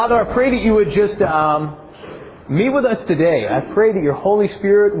Father, I pray that you would just meet with us today. I pray that your Holy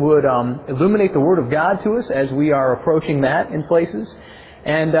Spirit would illuminate the Word of God to us as we are approaching that in places.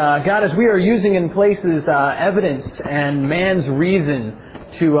 And God, as we are using in places evidence and man's reason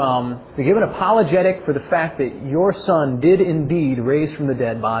to give an apologetic for the fact that your Son did indeed raise from the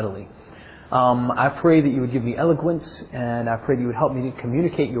dead bodily. I pray that you would give me eloquence, and I pray that you would help me to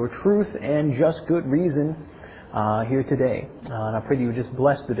communicate your truth and just good reason here today. And I pray that you would just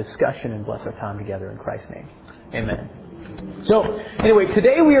bless the discussion and bless our time together in Christ's name. Amen. So, anyway,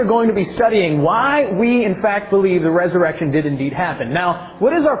 today we are going to be studying why we, in fact, believe the resurrection did indeed happen. Now,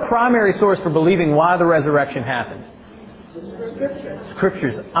 what is our primary source for believing why the resurrection happened? The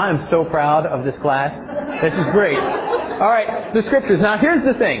Scriptures. I am so proud of this class. This is great. All right, the Scriptures. Now, here's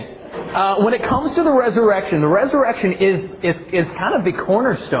the thing. When it comes to the resurrection is kind of the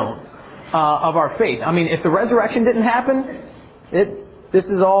cornerstone of our faith. I mean, if the resurrection didn't happen, this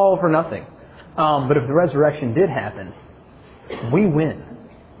is all for nothing. But if the resurrection did happen, we win.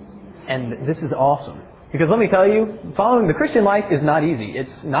 And this is awesome. Because let me tell you, following the Christian life is not easy.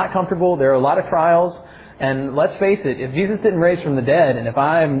 It's not comfortable. There are a lot of trials. And let's face it, if Jesus didn't raise from the dead, and if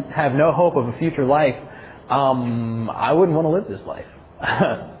I have no hope of a future life, I wouldn't want to live this life.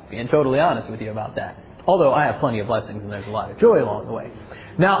 Being totally honest with you about that. Although I have plenty of blessings and there's a lot of joy along the way.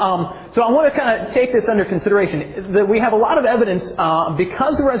 Now, so I want to kind of take this under consideration, that we have a lot of evidence,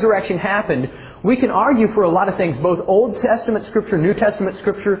 because the resurrection happened, we can argue for a lot of things. Both Old Testament Scripture, New Testament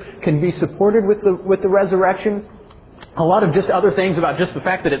Scripture can be supported with the resurrection. A lot of just other things about just the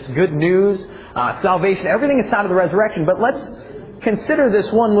fact that it's good news, salvation, everything inside of the resurrection. But let's consider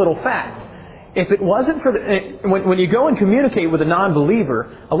this one little fact. If it wasn't for when you go and communicate with a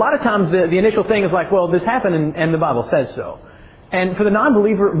non-believer, a lot of times the initial thing is like, well, this happened and the Bible says so. And for the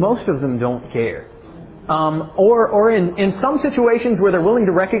non-believer, most of them don't care. Or in some situations where they're willing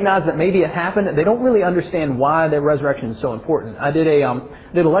to recognize that maybe it happened, they don't really understand why the resurrection is so important. I did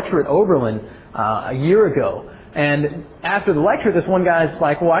a lecture at Oberlin a year ago. And after the lecture, this one guy's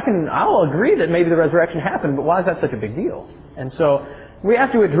like, well, I'll agree that maybe the resurrection happened, but why is that such a big deal? And so we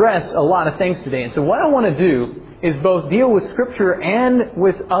have to address a lot of things today. And so what I want to do is both deal with Scripture and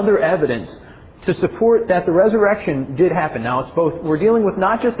with other evidence to support that the resurrection did happen. Now, it's both, we're dealing with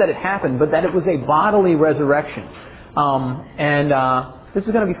not just that it happened, but that it was a bodily resurrection. This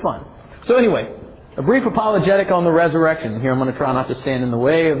is going to be fun. So anyway, a brief apologetic on the resurrection. Here I'm going to try not to stand in the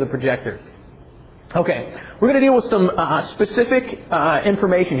way of the projector. Okay, we're going to deal with some specific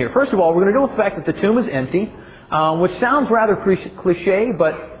information here. First of all, we're going to deal with the fact that the tomb is empty, which sounds rather cliche,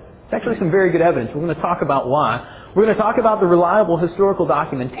 but it's actually some very good evidence. We're going to talk about why. We're going to talk about the reliable historical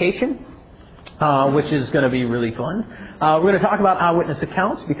documentation, which is going to be really fun. We're going to talk about eyewitness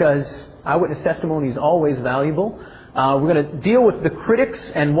accounts, because eyewitness testimony is always valuable. We're going to deal with the critics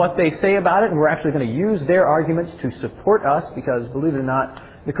and what they say about it, and we're actually going to use their arguments to support us, because believe it or not,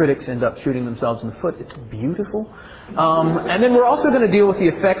 the critics end up shooting themselves in the foot. It's beautiful. And then we're also going to deal with the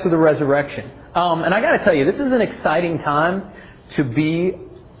effects of the resurrection. And I got to tell you, this is an exciting time to be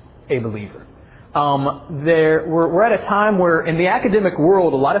a believer. We're at a time where in the academic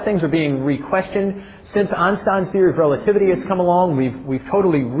world, a lot of things are being re-questioned. Since Einstein's theory of relativity has come along, we've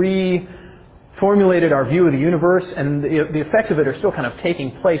totally reformulated our view of the universe, and the effects of it are still kind of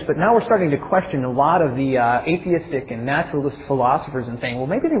taking place. But now we're starting to question a lot of the atheistic and naturalist philosophers and saying, well,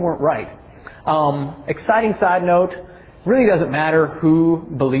 maybe they weren't right. Exciting side note, really doesn't matter who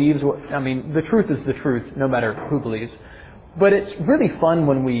believes what. I mean, the truth is the truth, no matter who believes. But it's really fun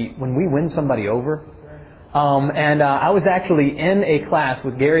when we win somebody over. I was actually in a class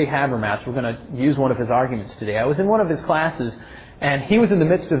with Gary Habermas. We're going to use one of his arguments today. I was in one of his classes, and he was in the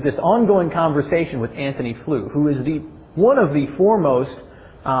midst of this ongoing conversation with Anthony Flew, who is one of the foremost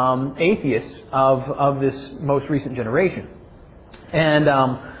atheists of this most recent generation. And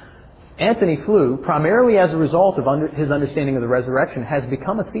Anthony Flew, primarily as a result of his understanding of the resurrection, has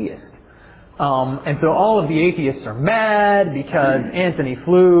become a theist. And so all of the atheists are mad because Anthony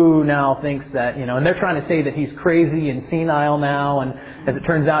Flew now thinks that, and they're trying to say that he's crazy and senile now, and as it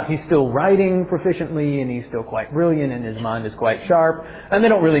turns out, he's still writing proficiently, and he's still quite brilliant, and his mind is quite sharp, and they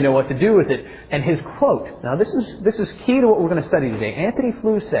don't really know what to do with it. And his quote, now this is key to what we're going to study today. Anthony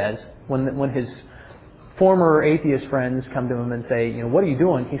Flew says, when his former atheist friends come to him and say, what are you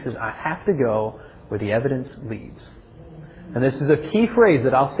doing? He says, I have to go where the evidence leads. And this is a key phrase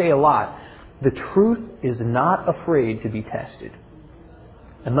that I'll say a lot. The truth is not afraid to be tested.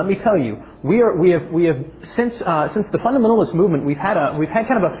 And let me tell you, we have since the fundamentalist movement, we've had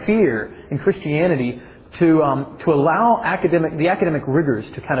kind of a fear in Christianity to allow the academic rigors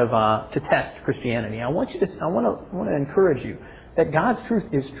to kind of to test Christianity. I want to encourage you that God's truth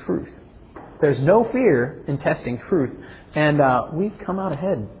is truth. There's no fear in testing truth. And we come out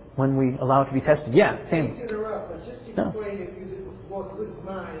ahead when we allow it to be tested. Yeah, Sam. But just explain, if you walk with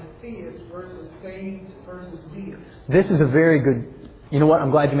mind, theist versus saved versus deist. This is a very good... You know what?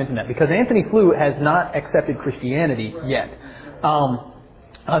 I'm glad you mentioned that. Because Anthony Flew has not accepted Christianity yet.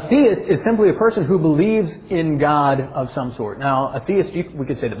 A theist is simply a person who believes in God of some sort. Now, a theist, we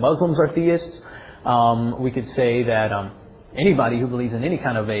could say that Muslims are theists. We could say that anybody who believes in any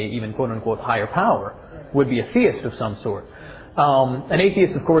kind of a, even quote-unquote, higher power would be a theist of some sort. An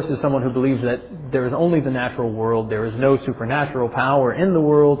atheist, of course, is someone who believes that there is only the natural world, there is no supernatural power in the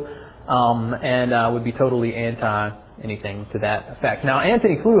world, and would be totally anti anything to that effect. Now,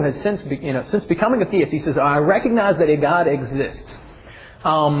 Anthony Flew has since becoming a theist, he says, I recognize that a God exists.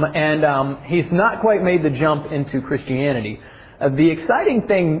 He's not quite made the jump into Christianity. The exciting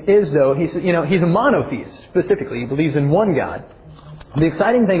thing is, though, he's a monotheist, specifically. He believes in one God. The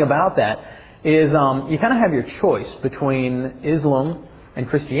exciting thing about that is you kind of have your choice between Islam and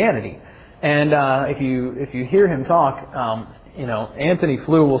Christianity. And if you hear him talk, Anthony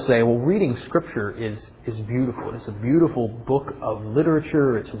Flew will say, well, reading Scripture is beautiful. It's a beautiful book of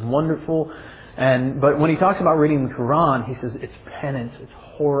literature. It's wonderful. But when he talks about reading the Quran, he says it's penance. It's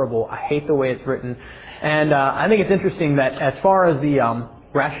horrible. I hate the way it's written. And I think it's interesting that as far as the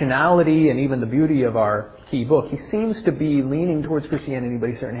rationality and even the beauty of our key book, he seems to be leaning towards Christianity, but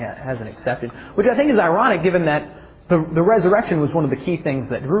he certainly hasn't accepted, which I think is ironic given that the resurrection was one of the key things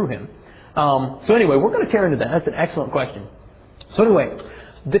that drew him. So anyway, we're going to tear into that. That's an excellent question. So anyway,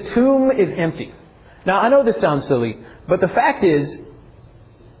 the tomb is empty. Now, I know this sounds silly, but the fact is,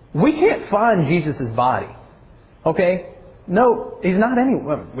 we can't find Jesus' body. Okay? No, he's not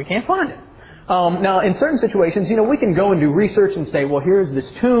anywhere. We can't find him. Now, in certain situations, we can go and do research and say, well, here's this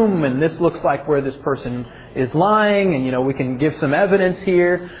tomb, and this looks like where this person is lying, and, we can give some evidence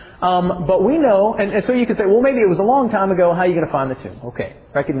here. But we know, and so you could say, well, maybe it was a long time ago. How are you going to find the tomb? Okay,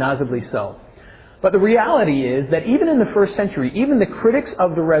 recognizably so. But the reality is that even in the first century, even the critics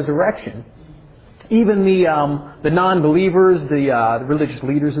of the resurrection, even the non-believers, the religious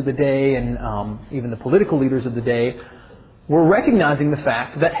leaders of the day, and even the political leaders of the day, were recognizing the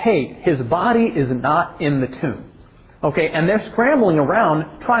fact that, hey, his body is not in the tomb. Okay, and they're scrambling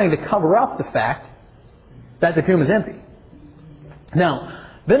around trying to cover up the fact that the tomb is empty. Now,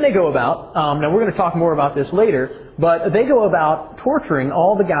 then they go about, now we're going to talk more about this later, but they go about torturing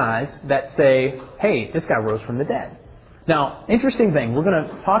all the guys that say, hey, this guy rose from the dead. Now, interesting thing, we're going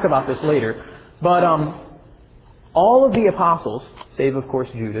to talk about this later, but all of the apostles, save of course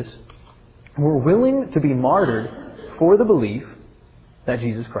Judas, were willing to be martyred for the belief that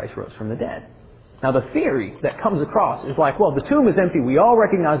Jesus Christ rose from the dead. Now, the theory that comes across is like, well, the tomb is empty. We all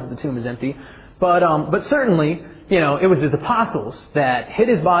recognize that the tomb is empty, but certainly, it was his apostles that hid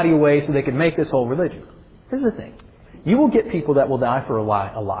his body away so they could make this whole religion. Here's the thing. You will get people that will die for a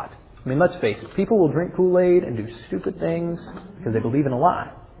lie a lot. I mean, let's face it. People will drink Kool-Aid and do stupid things because they believe in a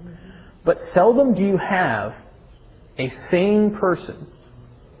lie. But seldom do you have a sane person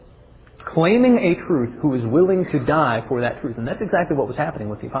claiming a truth who is willing to die for that truth. And that's exactly what was happening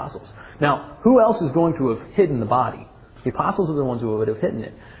with the apostles. Now, who else is going to have hidden the body? The apostles are the ones who would have hidden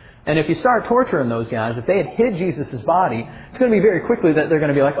it. And if you start torturing those guys, if they had hid Jesus' body, it's going to be very quickly that they're going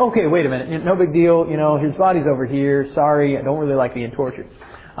to be like, okay, wait a minute, no big deal, his body's over here, sorry, I don't really like being tortured.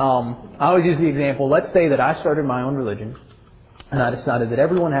 I always use the example, let's say that I started my own religion, and I decided that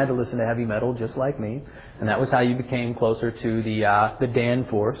everyone had to listen to heavy metal just like me, and that was how you became closer to the Dan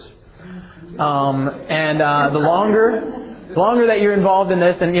force. The longer that you're involved in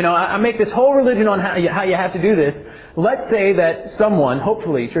this, and I make this whole religion on how you have to do this. Let's say that someone,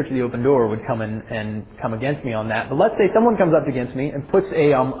 hopefully Church of the Open Door would come and come against me on that, but let's say someone comes up against me and puts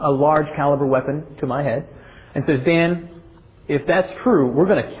a large caliber weapon to my head and says, Dan, if that's true, we're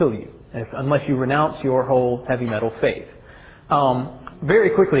going to kill you unless you renounce your whole heavy metal faith. Very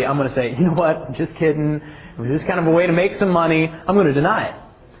quickly, I'm going to say, you know what, I'm just kidding. It was just kind of a way to make some money. I'm going to deny it.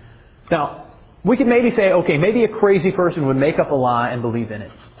 Now, we could maybe say, okay, maybe a crazy person would make up a lie and believe in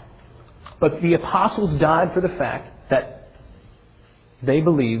it. But the apostles died for the fact that they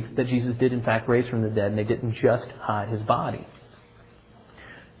believed that Jesus did in fact raise from the dead, and they didn't just hide his body.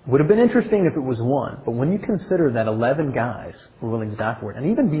 Would have been interesting if it was one, but when you consider that 11 guys were willing to die for it,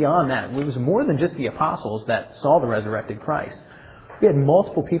 and even beyond that, it was more than just the apostles that saw the resurrected Christ. We had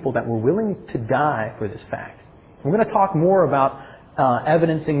multiple people that were willing to die for this fact. We're going to talk more about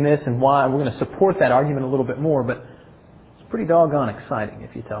evidencing this and why. We're going to support that argument a little bit more, but pretty doggone exciting,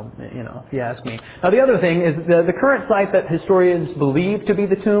 if you ask me. Now, the other thing is the current site that historians believe to be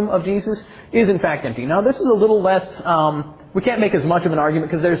the tomb of Jesus is in fact empty. Now, this is a little less, we can't make as much of an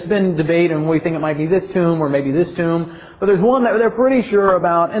argument because there's been debate and we think it might be this tomb or maybe this tomb, but there's one that they're pretty sure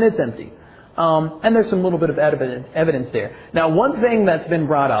about and it's empty. And there's some little bit of evidence there. Now, one thing that's been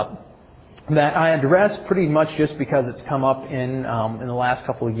brought up that I address pretty much just because it's come up in the last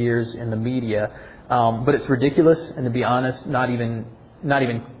couple of years in the media, but it's ridiculous, and to be honest, not even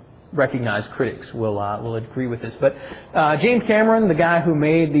recognized critics will agree with this. But James Cameron, the guy who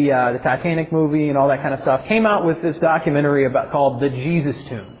made the Titanic movie and all that kind of stuff, came out with this documentary called The Jesus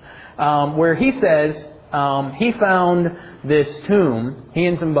Tomb, where he says he found this tomb, he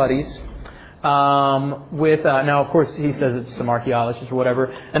and some buddies, now of course he says it's some archaeologists or whatever,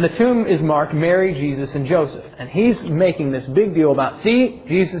 and the tomb is marked Mary, Jesus, and Joseph. And he's making this big deal about, see,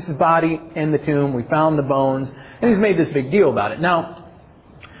 Jesus' body in the tomb, we found the bones, and he's made this big deal about it. Now,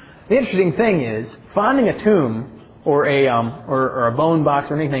 the interesting thing is, finding a tomb or a bone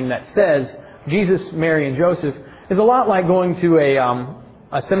box or anything that says Jesus, Mary, and Joseph is a lot like going to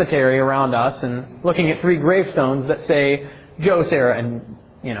a cemetery around us and looking at 3 gravestones that say Joe, Sarah, and,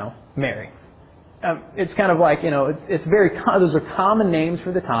 Mary. It's kind of like, it's those are common names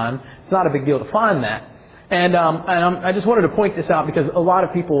for the time. It's not a big deal to find that. And I just wanted to point this out because a lot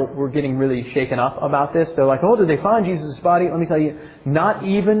of people were getting really shaken up about this. They're like, oh, did they find Jesus' body? Let me tell you, not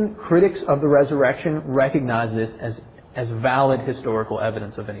even critics of the resurrection recognize this as valid historical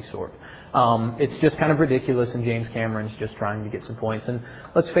evidence of any sort. It's just kind of ridiculous, and James Cameron's just trying to get some points. And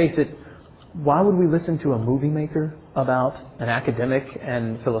let's face it, why would we listen to a movie maker about an academic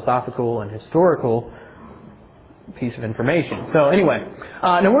and philosophical and historical piece of information? So anyway,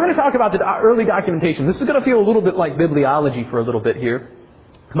 now we're going to talk about the early documentation. This is going to feel a little bit like bibliology for a little bit here.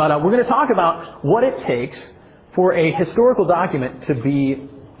 But we're going to talk about what it takes for a historical document to be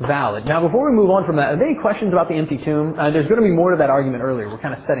valid. Now, before we move on from that, are there any questions about the empty tomb? There's going to be more to that argument earlier. We're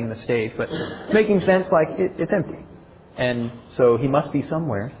kind of setting the stage, but making sense like it's empty. And so he must be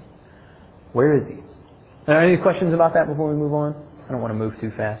somewhere. Where is he? Are there any questions about that before we move on? I don't want to move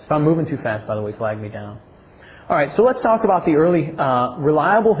too fast. If I'm moving too fast, by the way, flag me down. All right, so let's talk about the early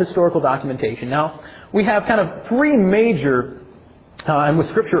reliable historical documentation. Now, we have kind of 3 major, and with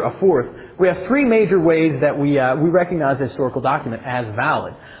Scripture a 4th, we have 3 major ways that we recognize a historical document as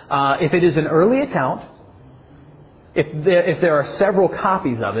valid. If it is an early account, if there are several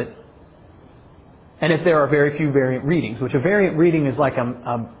copies of it, and if there are very few variant readings, which a variant reading is like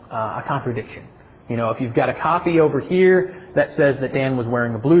a contradiction. If you've got a copy over here that says that Dan was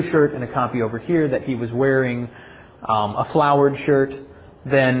wearing a blue shirt and a copy over here that he was wearing a flowered shirt,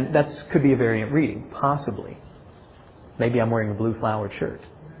 then that could be a variant reading, possibly. Maybe I'm wearing a blue flowered shirt.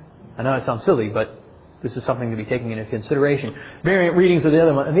 I know it sounds silly, but this is something to be taken into consideration. Variant readings are the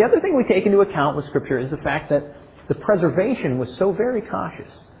other one. And the other thing we take into account with Scripture is the fact that the preservation was so very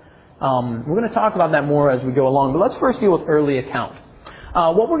cautious. We're going to talk about that more as we go along, but let's first deal with early account.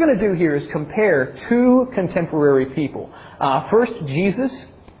 What we're going to do here is compare 2 contemporary people. First Jesus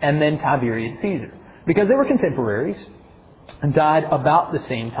and then Tiberius Caesar. Because they were contemporaries and died about the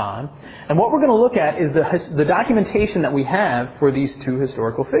same time. And what we're going to look at is the documentation that we have for these 2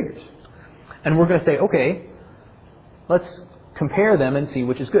 historical figures. And we're going to say, okay, let's compare them and see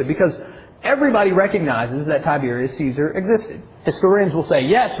which is good. Because everybody recognizes that Tiberius Caesar existed. Historians will say,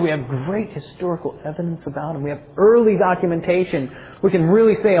 yes, we have great historical evidence about him. We have early documentation. We can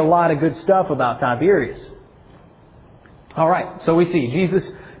really say a lot of good stuff about Tiberius. All right, so we see Jesus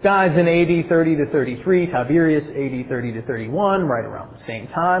dies in AD 30 to 33, Tiberius AD 30 to 31, right around the same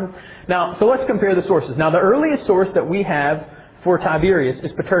time. Now, so let's compare the sources. Now, the earliest source that we have for Tiberius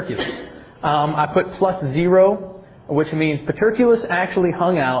is Paterculus. I put +0, which means Paterculus actually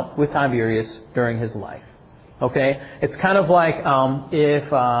hung out with Tiberius during his life. Okay? It's kind of like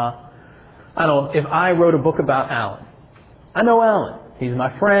if I wrote a book about Alan. I know Alan. He's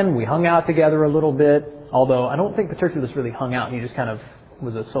my friend. We hung out together a little bit. Although I don't think Paterculus really hung out. He just kind of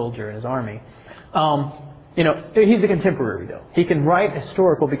was a soldier in his army. He's a contemporary, though. He can write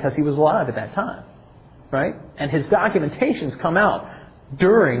historical because he was alive at that time. Right? And his documentations come out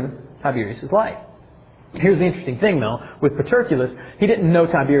during Tiberius' life. Here's the interesting thing, though. With Paterculus, he didn't know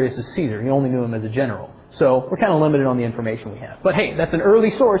Tiberius as Caesar. He only knew him as a general. So we're kind of limited on the information we have. But hey, that's an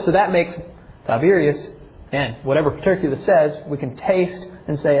early source, so that makes Tiberius, and whatever Paterculus says, we can taste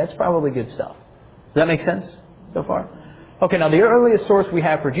and say, that's probably good stuff. Does that make sense so far? Okay, now the earliest source we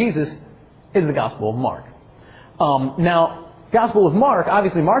have for Jesus is the Gospel of Mark. Now, Gospel of Mark,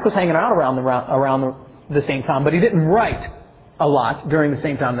 obviously Mark was hanging out around the same time, but he didn't write a lot during the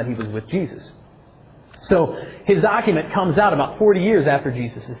same time that he was with Jesus. So his document comes out about 40 years after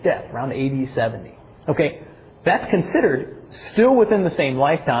Jesus' death, around AD 70. Okay, that's considered still within the same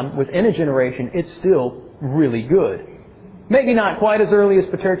lifetime, within a generation. It's still really good. Maybe not quite as early as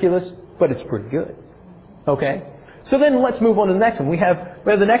Paterculus, but it's pretty good. Okay, so then let's move on to the next one. We have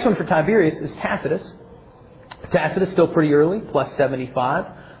the next one for Tiberius is Tacitus. Tacitus still pretty early, plus 75.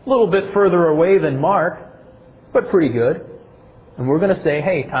 A little bit further away than Mark, but pretty good. And we're going to say,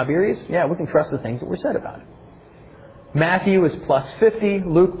 hey, Tiberius, yeah, we can trust the things that were said about it. Matthew is plus 50,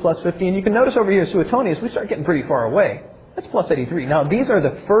 Luke plus 50, and you can notice over here, Suetonius, we start getting pretty far away. That's plus 83. Now, these are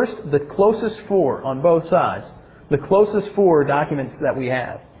the closest four on both sides. The closest four documents that we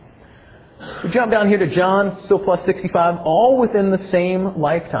have. We jump down here to John, still plus 65, all within the same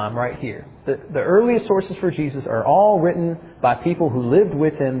lifetime right here. The earliest sources for Jesus are all written by people who lived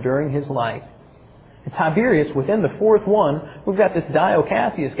with him during his life. And Tiberius, within the fourth one, we've got this Dio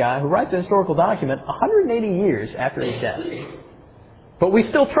Cassius guy who writes a historical document 180 years after his death. But we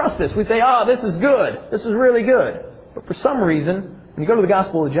still trust this. We say, this is good. This is really good. But for some reason, when you go to the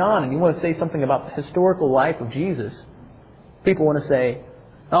Gospel of John and you want to say something about the historical life of Jesus, people want to say,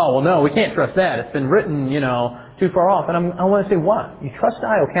 oh, well, no, we can't trust that. It's been written, too far off. And I want to say, why? You trust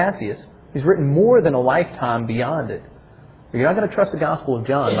Dio Cassius. He's written more than a lifetime beyond it. You're not going to trust the Gospel of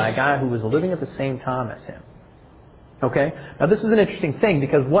John by a guy who was living at the same time as him. Okay? Now, this is an interesting thing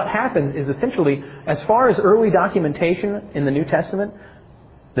because what happens is essentially, as far as early documentation in the New Testament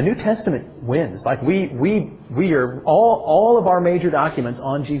wins. Like we are all of our major documents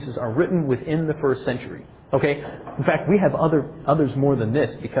on Jesus are written within the first century. Okay? In fact, we have others more than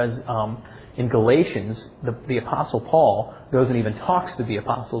this because in Galatians, the Apostle Paul goes and even talks to the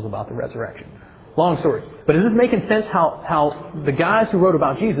apostles about the resurrection. Long story. But is this making sense how the guys who wrote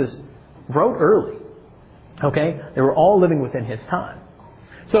about Jesus wrote early? Okay? They were all living within his time.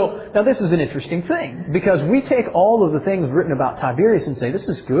 So, now this is an interesting thing because we take all of the things written about Tiberius and say, this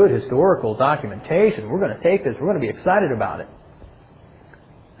is good historical documentation. We're going to take this. We're going to be excited about it.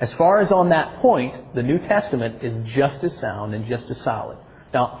 As far as on that point, the New Testament is just as sound and just as solid.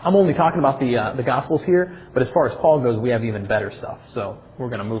 Now, I'm only talking about the Gospels here, but as far as Paul goes, we have even better stuff. So we're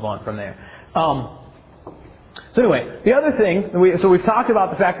going to move on from there. So anyway, the other thing, so we've talked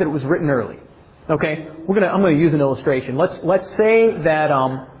about the fact that it was written early. Okay, I'm going to use an illustration. Let's say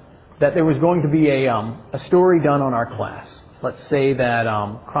that there was going to be a story done on our class. Let's say that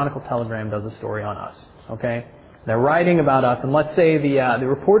Chronicle Telegram does a story on us. Okay, they're writing about us, and let's say the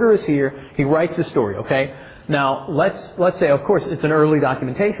reporter is here. He writes the story. Okay. Now, let's say, of course, it's an early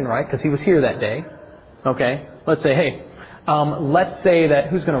documentation, right? Because he was here that day. Okay? Let's say, hey, let's say that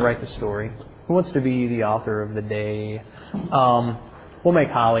who's going to write the story? Who wants to be the author of the day? We'll make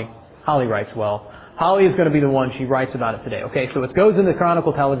Holly. Holly writes well. Holly is going to be the one. She writes about it today. Okay? So it goes in the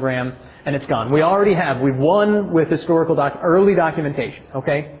Chronicle Telegram, and it's gone. We've won with historical early documentation.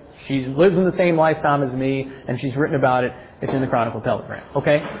 Okay? She lives in the same lifetime as me, and she's written about it. It's in the Chronicle Telegram.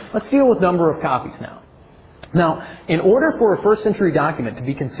 Okay? Let's deal with number of copies now. Now, in order for a first century document to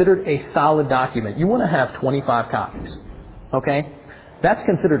be considered a solid document, you want to have 25 copies. Okay? That's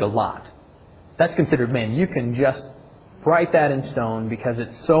considered a lot. That's considered, man, you can just write that in stone because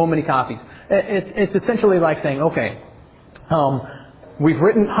it's so many copies. It's essentially like saying, okay,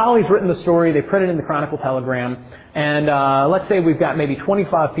 Holly's written the story, they printed it in the Chronicle Telegram, and let's say we've got maybe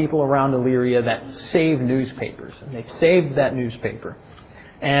 25 people around Illyria that save newspapers. And they've saved that newspaper.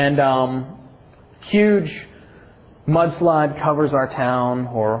 And huge mudslide covers our town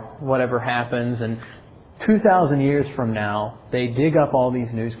or whatever happens, and 2,000 years from now, they dig up all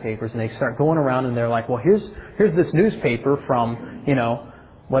these newspapers and they start going around and they're like, well, here's this newspaper from,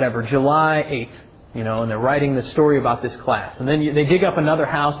 July 8th, and they're writing this story about this class. And then they dig up another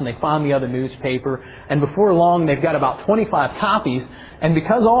house and they find the other newspaper, and before long they've got about 25 copies, and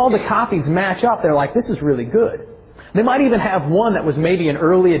because all the copies match up, they're like, this is really good. They might even have one that was maybe an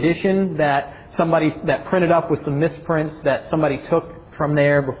early edition that printed up with some misprints that somebody took from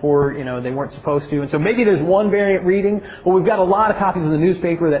there before, they weren't supposed to. And so maybe there's one variant reading, but we've got a lot of copies of the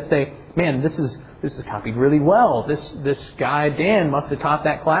newspaper that say, man, this is copied really well. This guy, Dan, must have taught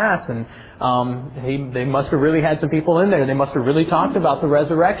that class, and they must have really had some people in there. They must have really talked about the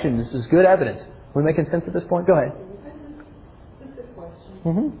resurrection. This is good evidence. Are we making sense at this point? Go ahead. Just a question.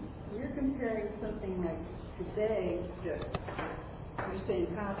 Mm-hmm. You're comparing something like today to, you're saying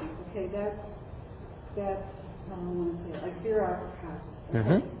copies. Okay, that's I don't want to say it, like zero copies. Okay?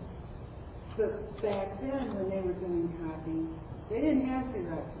 Mm-hmm. But back then, when they were doing copies, They didn't have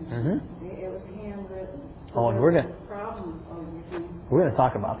Xerox machines. It was handwritten. Oh, and we're gonna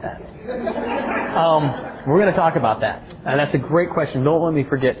talk about that. We're gonna talk about that, and that's a great question. Don't let me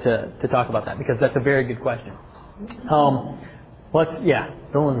forget to talk about that because that's a very good question. Don't let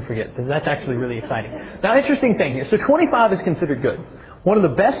me forget because that's actually really exciting. Now, interesting thing here. So 25 is considered good. One of the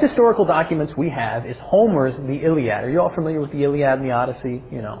best historical documents we have is Homer's The Iliad. Are you all familiar with the Iliad and the Odyssey?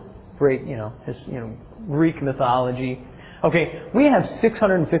 Great, Greek mythology. Okay, we have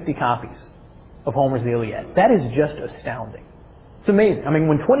 650 copies of Homer's The Iliad. That is just astounding. It's amazing. I mean,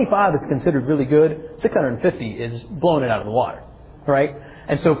 when 25 is considered really good, 650 is blowing it out of the water, right?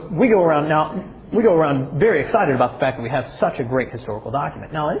 And so we go around very excited about the fact that we have such a great historical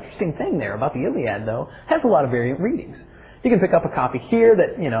document. Now, an interesting thing there about the Iliad, though, has a lot of variant readings. You can pick up a copy here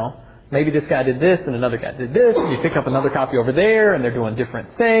that, maybe this guy did this and another guy did this, and you pick up another copy over there and they're doing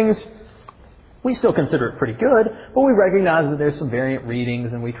different things. We still consider it pretty good, but we recognize that there's some variant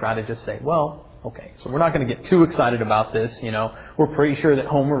readings and we try to just say, well, okay, so we're not going to get too excited about this, We're pretty sure that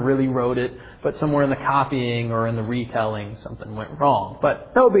Homer really wrote it, but somewhere in the copying or in the retelling, something went wrong.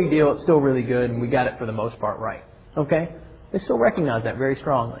 But no big deal, it's still really good, and we got it for the most part right. Okay? They still recognize that very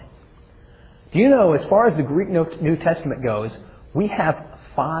strongly. Do you know, as far as the Greek New Testament goes, we have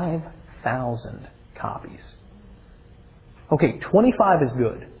 5,000 copies. Okay, 25 is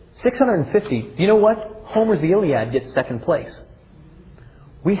good. 650, do you know what? Homer's The Iliad gets second place.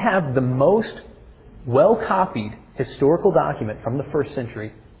 We have the most well-copied historical document from the first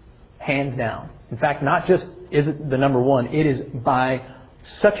century, hands down. In fact, not just is it the number one, it is by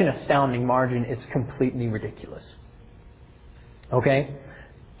such an astounding margin, it's completely ridiculous. Okay?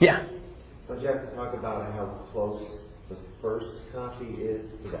 Yeah? But you have to talk about how close the first copy is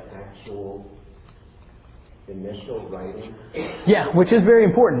to the actual initial writing. Yeah, which is very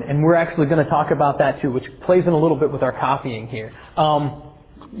important, and we're actually going to talk about that too, which plays in a little bit with our copying here.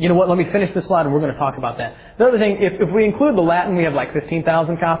 You know what, let me finish this slide and we're going to talk about that. The other thing, if we include the Latin, we have like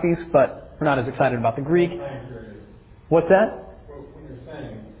 15,000 copies, but we're not as excited about the Greek. What's that?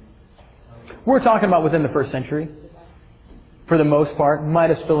 We're talking about within the first century. For the most part, might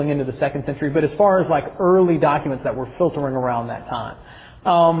have spilling into the second century, but as far as like early documents that were filtering around that time.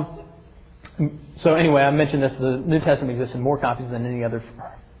 So anyway, I mentioned this, the New Testament exists in more copies than any other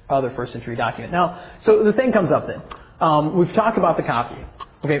first century document. Now, so the thing comes up then. We've talked about the copying.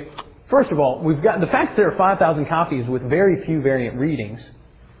 Okay, first of all, we've got the fact that there are 5,000 copies with very few variant readings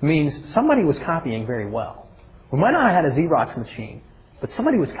means somebody was copying very well. We might not have had a Xerox machine, but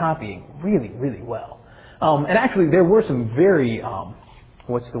somebody was copying really, really well. And actually, there were some very,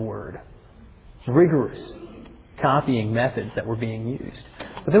 rigorous copying methods that were being used.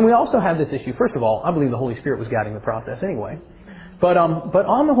 But then we also have this issue. First of all, I believe the Holy Spirit was guiding the process anyway. But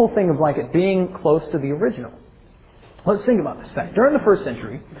on the whole thing of like it being close to the original. Let's think about this fact. During the first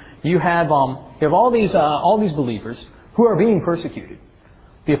century, you have all these believers who are being persecuted.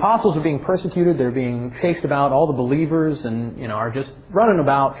 The apostles are being persecuted. They're being chased about. All the believers and are just running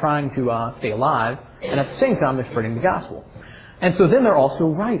about trying to stay alive. And at the same time, they're spreading the gospel. And so then they're also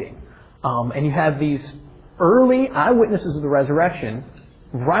writing. And you have these early eyewitnesses of the resurrection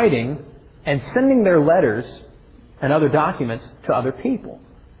writing and sending their letters and other documents to other people.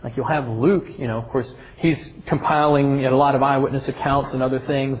 Like you'll have Luke, of course, he's compiling a lot of eyewitness accounts and other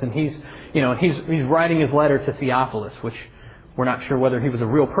things, and he's writing his letter to Theophilus, which we're not sure whether he was a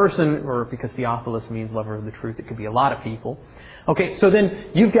real person or because Theophilus means lover of the truth. It could be a lot of people. Okay, so then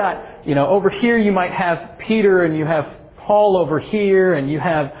you've got, over here you might have Peter and you have Paul over here and you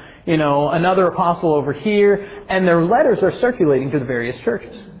have, another apostle over here, and their letters are circulating to the various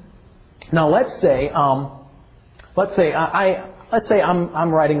churches. Now let's say I'm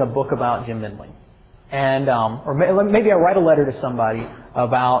writing a book about Jim Mindling, and or maybe I write a letter to somebody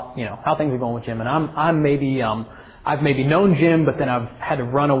about how things are going with Jim, and I've maybe known Jim, but then I've had to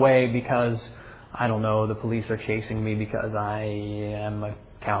run away because I don't know, the police are chasing me because I am a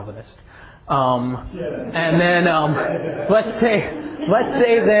Calvinist. And then let's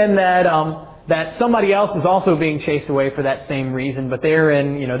say then that somebody else is also being chased away for that same reason, but they're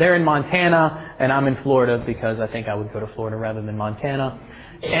in Montana and I'm in Florida because I think I would go to Florida rather than Montana.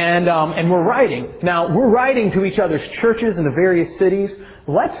 And we're writing. Now, we're writing to each other's churches in the various cities.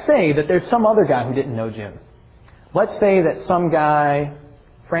 Let's say that there's some other guy who didn't know Jim. Let's say that some guy,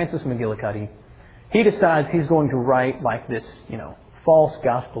 Francis McGillicuddy, he decides he's going to write like this, false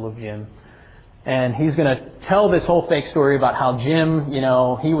gospel of Jim. And he's going to tell this whole fake story about how Jim,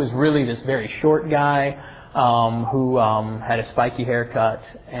 he was really this very short guy who had a spiky haircut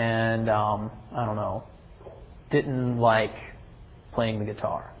and, didn't like playing the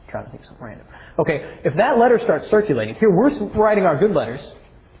guitar. I'm trying to think of something random. Okay, if that letter starts circulating, here we're writing our good letters,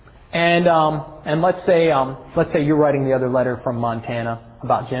 and let's say you're writing the other letter from Montana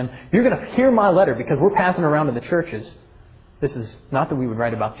about Jim. You're going to hear my letter because we're passing around to the churches. This is not that we would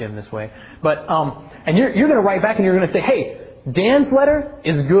write about Jim this way, but and you're going to write back and you're going to say, hey, Dan's letter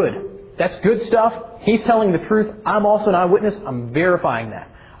is good. That's good stuff. He's telling the truth. I'm also an eyewitness. I'm verifying that.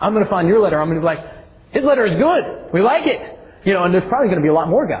 I'm going to find your letter. I'm going to be like, his letter is good. We like it. And there's probably going to be a lot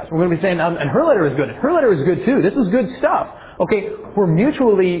more guys. We're going to be saying, and her letter is good. And her letter is good too. This is good stuff. Okay, we're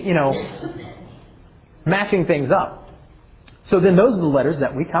mutually, matching things up. So then those are the letters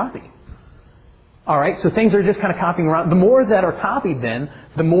that we copy. All right, so things are just kind of copying around. The more that are copied then,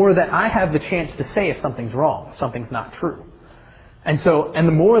 the more that I have the chance to say if something's wrong, if something's not true. And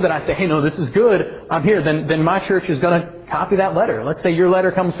the more that I say, hey, no, this is good, I'm here, then my church is going to copy that letter. Let's say your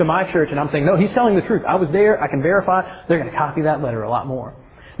letter comes to my church and I'm saying, no, he's telling the truth. I was there, I can verify. They're going to copy that letter a lot more.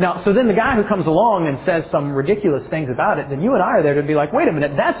 Now, so then the guy who comes along and says some ridiculous things about it, then you and I are there to be like, wait a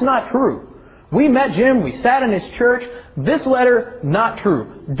minute, that's not true. We met Jim, we sat in his church. This letter, not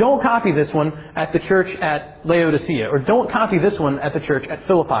true. Don't copy this one at the church at Laodicea, or don't copy this one at the church at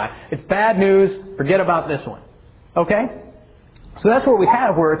Philippi. It's bad news. Forget about this one. Okay? So that's what we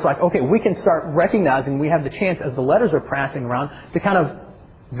have, where it's like, okay, we can start recognizing we have the chance as the letters are passing around to kind of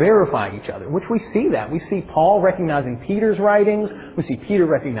verify each other, which we see that. We see Paul recognizing Peter's writings. We see Peter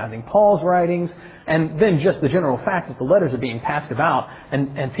recognizing Paul's writings. And then just the general fact that the letters are being passed about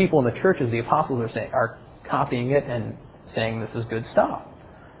and people in the churches, the apostles are copying it and saying this is good stuff.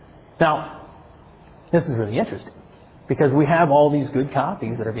 Now, this is really interesting because we have all these good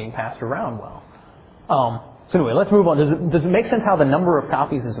copies that are being passed around well. So anyway, let's move on. Does it make sense how the number of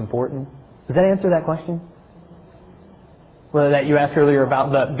copies is important? Does that answer that question? Well, that you asked earlier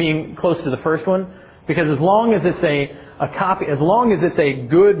about the being close to the first one? Because as long as it's a copy, as long as it's a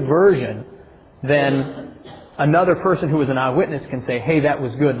good version, then another person who is an eyewitness can say, hey, that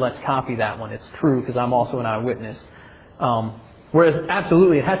was good, let's copy that one. It's true because I'm also an eyewitness. Whereas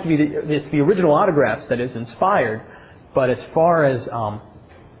absolutely it has to be, it's the original autographs that is inspired, but as far as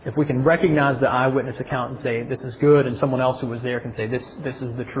if we can recognize the eyewitness account and say this is good, and someone else who was there can say this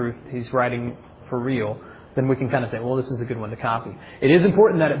is the truth, he's writing for real, then we can kind of say, well, this is a good one to copy. It is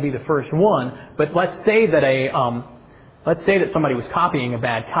important that it be the first one, but let's say that somebody was copying a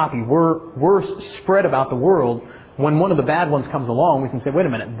bad copy. We're spread about the world. When one of the bad ones comes along, we can say, wait a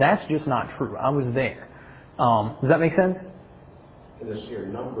minute, that's just not true. I was there. Does that make sense? In the sheer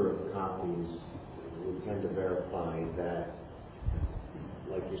number of copies, we tend to verify that,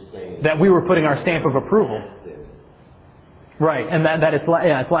 like you're saying, that we were putting our stamp of approval. Right, and that it's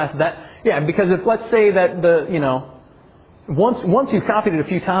lasted. Because if let's say that once you've copied it a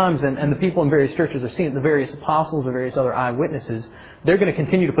few times and the people in various churches are seeing it, the various apostles or various other eyewitnesses, they're going to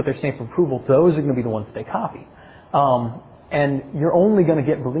continue to put their stamp of approval. Those are going to be the ones that they copy. And you're only going to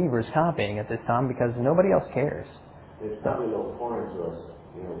get believers copying at this time because nobody else cares. There's probably no foreign to us,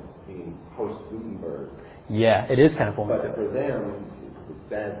 being post-Gutenberg. Yeah, it is kind of foreign to us. But for them,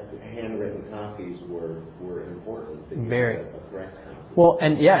 that handwritten copies were important. Very. A correct copy. Well,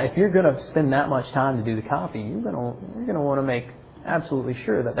 and if you're going to spend that much time to do the copy, you're going to want to make absolutely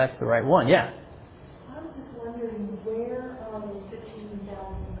sure that that's the right one. Yeah. I was just wondering, where are those 15,000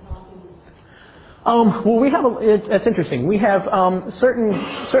 copies? Well, we have that's interesting. We have certain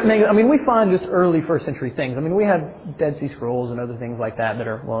things. I mean, we find just early first century things. I mean, we have Dead Sea Scrolls and other things like that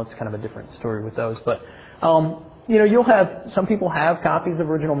are, well, it's kind of a different story with those. But you'll have, some people have copies of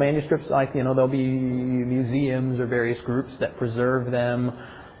original manuscripts, like, there'll be museums or various groups that preserve them.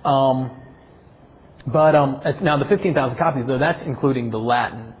 Now the 15,000 copies, though, that's including the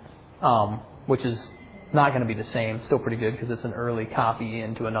Latin, which is not going to be the same. Still pretty good because it's an early copy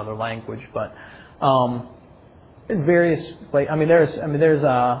into another language. But in various, there's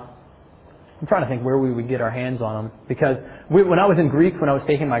I'm trying to think where we would get our hands on them, because when I was in Greek, when I was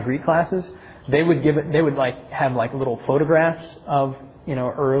taking my Greek classes, they would have little photographs of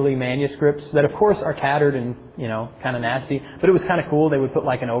early manuscripts that of course are tattered and kind of nasty, but it was kind of cool. They would put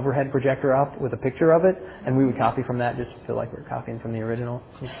an overhead projector up with a picture of it, and we would copy from that, just feel like we're copying from the original,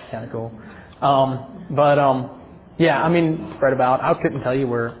 which is kind of cool. Spread about. I couldn't tell you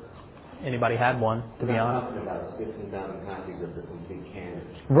where anybody had one, to be honest. We're not talking about 15,000 copies of the complete canon.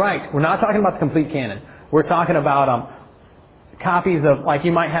 Right. We're not talking about the complete canon. We're talking about copies of,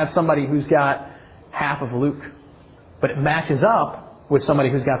 you might have somebody who's got half of Luke, but it matches up with somebody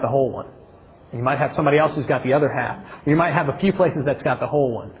who's got the whole one. You might have somebody else who's got the other half. You might have a few places that's got the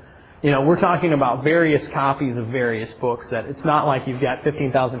whole one. We're talking about various copies of various books, that it's not like you've got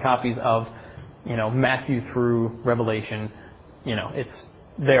 15,000 copies of, Matthew through Revelation,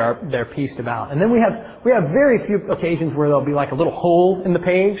 they're pieced about. And then we have very few occasions where there'll be like a little hole in the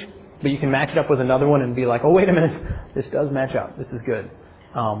page, but you can match it up with another one and be like, oh, wait a minute, this does match up. This is good.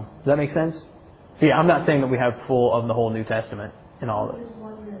 Does that make sense? So yeah, I'm not saying that we have full of the whole New Testament in all of it. I was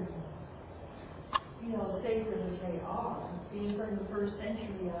wondering, sacred as they are, being from the first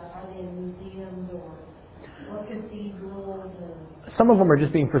century, are they in museums or cathedrals? Some of them are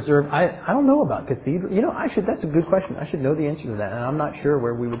just being preserved. I don't know about cathedrals. That's a good question. I should know the answer to that, and I'm not sure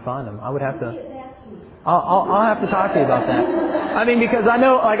where we would find them. I would have to. I'll have to talk to you about that. I mean, because I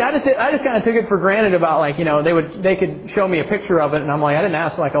know, like, I just kind of took it for granted about, like, they could show me a picture of it, and I'm like, I didn't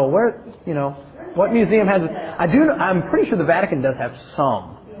ask, like, oh, where, what museum has it? I'm pretty sure the Vatican does have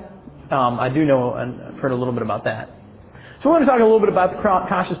some. I do know, and I've heard a little bit about that. So we're going to talk a little bit about the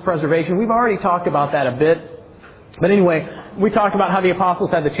cautious preservation. We've already talked about that a bit. But anyway, we talked about how the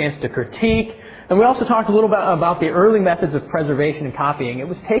apostles had the chance to critique, and we also talked a little bit about the early methods of preservation and copying. It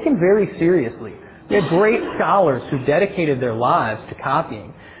was taken very seriously. We had great scholars who dedicated their lives to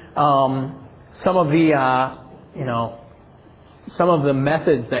copying. Some of the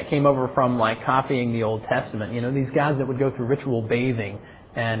methods that came over from, like, copying the Old Testament. These guys that would go through ritual bathing,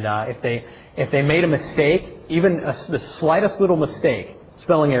 and if they made a mistake, even the slightest little mistake,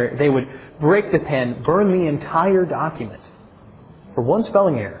 spelling error, they would break the pen, burn the entire document for one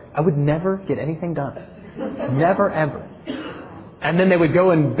spelling error. I would never get anything done. Never, ever. And then they would go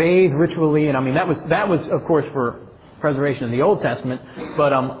and bathe ritually, and I mean that was of course for preservation in the Old Testament.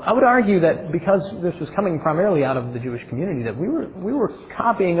 But I would argue that because this was coming primarily out of the Jewish community, that we were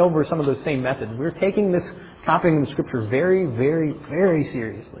copying over some of those same methods. We were taking this copying the Scripture very, very, very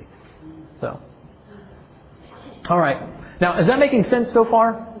seriously. So, all right. Now, is that making sense so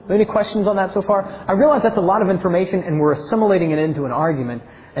far? Any questions on that so far? I realize that's a lot of information, and we're assimilating it into an argument.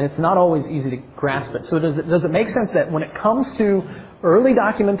 And it's not always easy to grasp it. So does it make sense that when it comes to early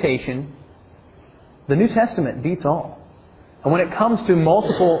documentation, the New Testament beats all? And when it comes to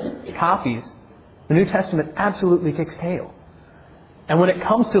multiple copies, the New Testament absolutely kicks tail. And when it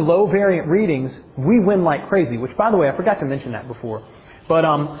comes to low variant readings, we win like crazy. Which, by the way, I forgot to mention that before. But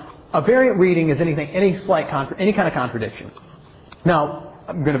a variant reading is any kind of contradiction. Now,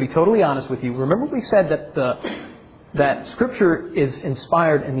 I'm going to be totally honest with you. Remember we said that Scripture is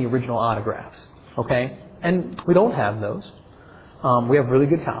inspired in the original autographs, okay? And we don't have those. We have really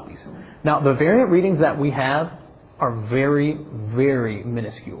good copies. Now, the variant readings that we have are very, very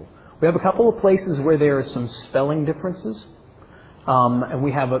minuscule. We have a couple of places where there are some spelling differences, and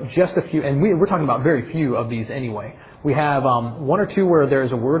we have just a few, and we're talking about very few of these anyway. We have one or two where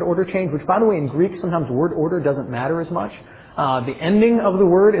there's a word order change, which, by the way, in Greek, sometimes word order doesn't matter as much. The ending of the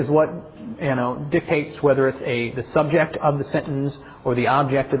word is what dictates whether it's the subject of the sentence or the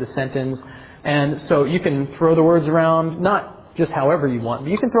object of the sentence. And so you can throw the words around, not just however you want,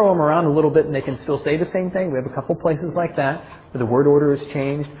 but you can throw them around a little bit and they can still say the same thing. We have a couple places like that where the word order is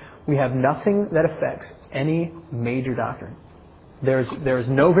changed. We have nothing that affects any major doctrine. There's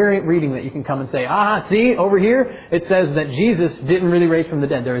no variant reading that you can come and say, see, over here it says that Jesus didn't really raise from the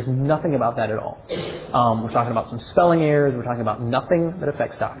dead. There is nothing about that at all. We're talking about some spelling errors. We're talking about nothing that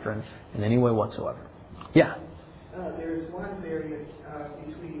affects doctrine in any way whatsoever. Yeah? There's one variant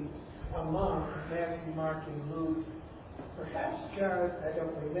among Matthew, Mark, and Luke. Perhaps John, I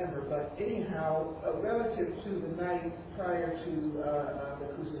don't remember, but anyhow, relative to the night prior to the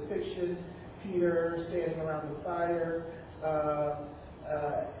crucifixion, Peter standing around the fire,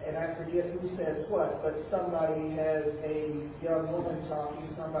 and I forget who says what, but somebody has a young woman talking,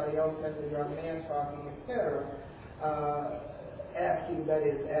 somebody else has a young man talking, etc. Asking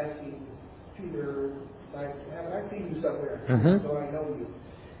Peter, like, haven't I seen you somewhere? Mm-hmm. So I know you.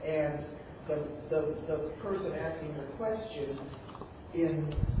 And the person asking the question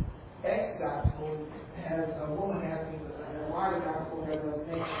in X gospel has a woman asking, the Y gospel has a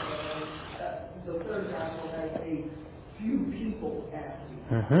man, the third gospel has a few people asking.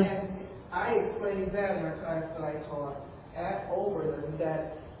 Mm-hmm. And I explained that in a class that I taught at Oberlin,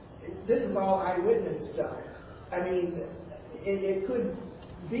 that this is all eyewitness stuff. I mean, it could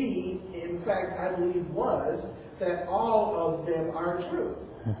be, in fact, I believe was, that all of them are true.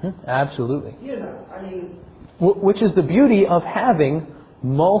 Mm-hmm. Absolutely. I mean... Which is the beauty of having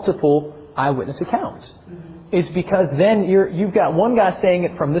multiple eyewitness accounts. Mm-hmm. Is because then you've got one guy saying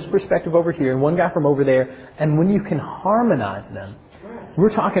it from this perspective over here and one guy from over there, and when you can harmonize them, right. We're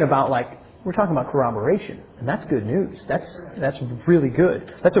talking about corroboration, and that's good news. That's really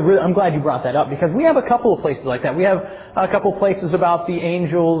good. I'm glad you brought that up, because we have a couple of places like that. We have a couple of places about the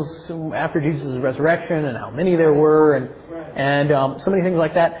angels after Jesus' resurrection and how many there were, and so many things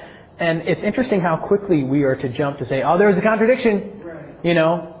like that. And it's interesting how quickly we are to jump to say, oh, there's a contradiction. Right. You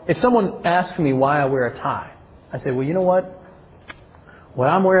know, if someone asks me why I wear a tie, I say, well, you know what? When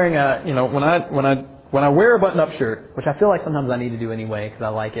I'm wearing when I wear a button-up shirt, which I feel like sometimes I need to do anyway because I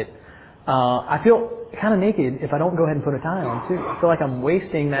like it, I feel kind of naked if I don't go ahead and put a tie on too. I feel like I'm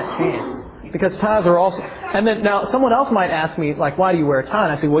wasting that chance because ties are also. And then now someone else might ask me like, why do you wear a tie?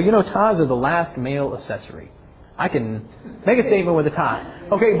 And I say, well, you know, ties are the last male accessory. I can make a statement with a tie.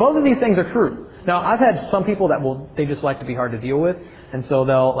 Okay, both of these things are true. Now, I've had some people that they just like to be hard to deal with. And so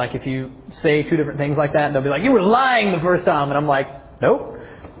they'll, like, if you say two different things like that, they'll be like, you were lying the first time. And I'm like, nope.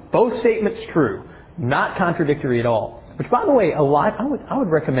 Both statements true. Not contradictory at all. Which, by the way, I would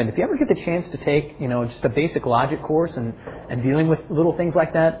recommend, if you ever get the chance to take, just a basic logic course and dealing with little things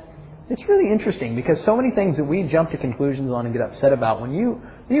like that, it's really interesting because so many things that we jump to conclusions on and get upset about, when you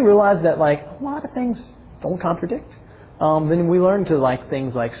realize that, like, a lot of things don't contradict, then we learn to like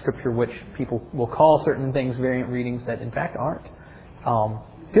things like Scripture, which people will call certain things variant readings that in fact aren't.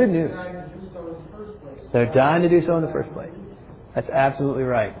 Good news. They're dying to do so in the first place. That's absolutely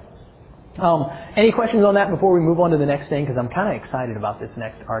right. Any questions on that before we move on to the next thing? Because I'm kind of excited about this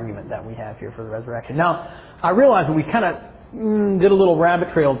next argument that we have here for the resurrection. Now, I realize that we kind of did a little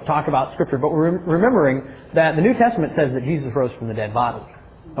rabbit trail to talk about Scripture, but we're remembering that the New Testament says that Jesus rose from the dead bodily.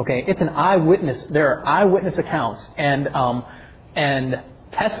 Okay, it's an eyewitness. There are eyewitness accounts and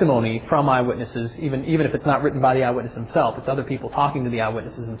testimony from eyewitnesses, even if it's not written by the eyewitness himself. It's other people talking to the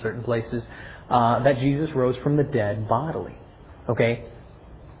eyewitnesses in certain places that Jesus rose from the dead bodily. Okay,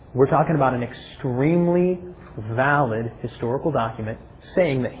 we're talking about an extremely valid historical document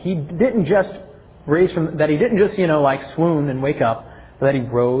saying that he didn't just swoon and wake up, but that he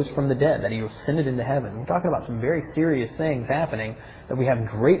rose from the dead, that he ascended into heaven. We're talking about some very serious things happening that we have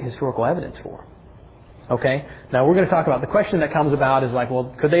great historical evidence for. Okay? Now we're going to talk about the question that comes about is like,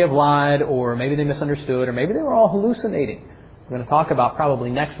 well, could they have lied, or maybe they misunderstood, or maybe they were all hallucinating. We're going to talk about probably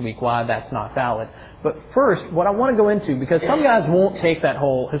next week why that's not valid. But first, what I want to go into, because some guys won't take that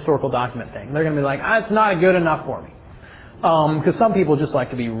whole historical document thing. They're going to be like, it's not good enough for me. Because some people just like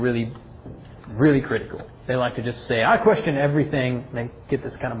to be really, really critical. They like to just say, I question everything. They get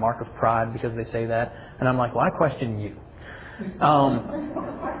this kind of mark of pride because they say that. And I'm like, well, I question you.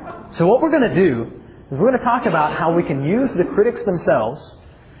 So what we're going to do is we're going to talk about how we can use the critics themselves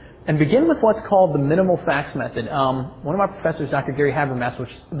and begin with what's called the minimal facts method. One of my professors, Dr. Gary Habermas, which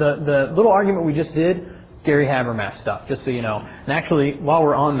the little argument we just did, Gary Habermas stuff, just so you know. And actually, while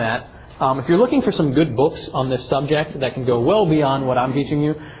we're on that, if you're looking for some good books on this subject that can go well beyond what I'm teaching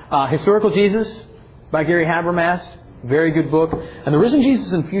you, Historical Jesus by Gary Habermas, very good book. And The Risen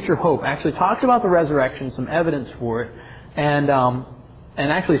Jesus and Future Hope actually talks about the resurrection, some evidence for it, and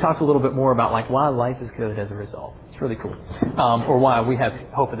actually talks a little bit more about like why life is good as a result. It's really cool. Or why we have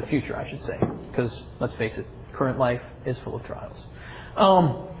hope of the future, I should say. Because, let's face it, current life is full of trials.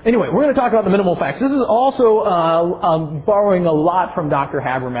 Anyway, we're going to talk about the minimal facts. This is also borrowing a lot from Dr.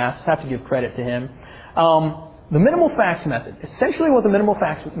 Habermas. I have to give credit to him. The minimal facts method. Essentially what the minimal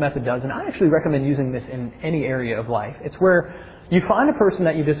facts method does, and I actually recommend using this in any area of life, it's where you find a person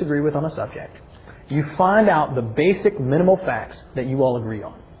that you disagree with on a subject. You find out the basic minimal facts that you all agree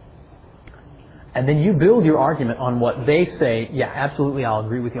on. And then you build your argument on what they say, yeah, absolutely, I'll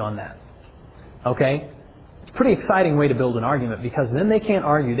agree with you on that. Okay? It's a pretty exciting way to build an argument because then they can't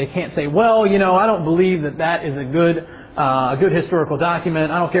argue. They can't say, well, I don't believe that is a good historical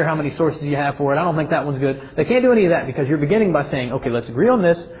document. I don't care how many sources you have for it. I don't think that one's good. They can't do any of that because you're beginning by saying, okay, let's agree on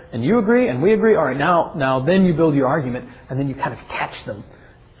this, and you agree, and we agree. All right, now then you build your argument, and then you kind of catch them.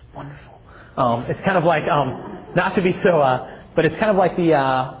 It's wonderful. It's kind of like, not to be so, but it's kind of like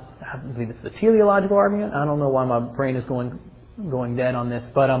I believe it's the teleological argument. I don't know why my brain is going dead on this,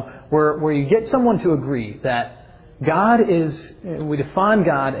 but where you get someone to agree that we define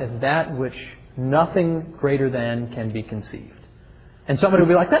God as that which nothing greater than can be conceived. And somebody will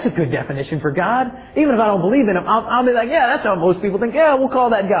be like, that's a good definition for God. Even if I don't believe in Him, I'll be like, yeah, that's how most people think. Yeah, we'll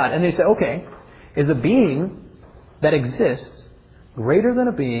call that God. And they say, okay, is a being that exists greater than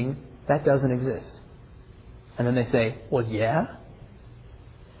a being that doesn't exist? And then they say, well, yeah.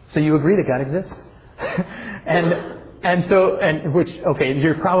 So you agree that God exists? Okay,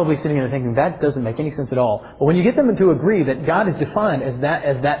 you're probably sitting there thinking, that doesn't make any sense at all. But when you get them to agree that God is defined as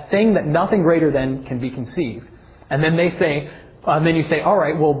that thing that nothing greater than can be conceived, and then they say, then you say, all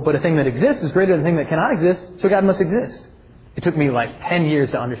right, well, but a thing that exists is greater than a thing that cannot exist, so God must exist. It took me like 10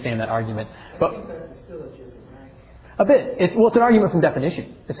 years to understand that argument. But a bit. It's an argument from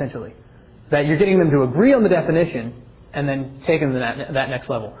definition, essentially. That you're getting them to agree on the definition and then taking them to that next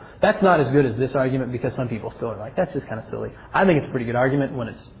level. That's not as good as this argument because some people still are like, that's just kind of silly. I think it's a pretty good argument when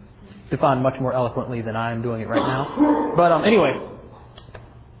it's defined much more eloquently than I am doing it right now. But anyway,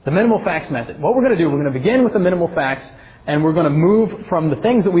 the minimal facts method. What we're going to do, we're going to begin with the minimal facts, and we're going to move from the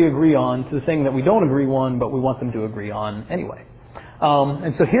things that we agree on to the thing that we don't agree on, but we want them to agree on anyway.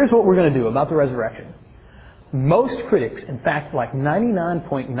 And so here's what we're going to do about the resurrection. Most critics, in fact, like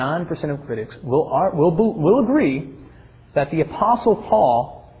 99.9% of critics, will agree that the Apostle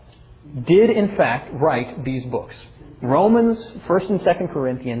Paul did, in fact, write these books. Romans, 1st and 2nd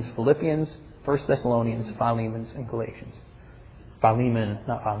Corinthians, Philippians, 1st Thessalonians, Philemon, and Galatians. Philemon,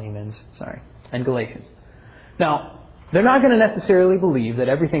 not Philemons, sorry. And Galatians. Now, they're not going to necessarily believe that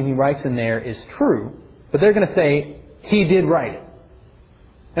everything he writes in there is true, but they're going to say, he did write it.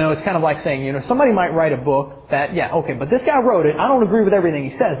 You know, it's kind of like saying, somebody might write a book that, but this guy wrote it. I don't agree with everything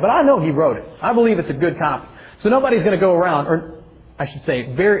he says, but I know he wrote it. I believe it's a good copy. So nobody's going to go around, or I should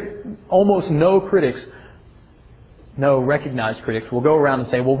say, almost no recognized critics will go around and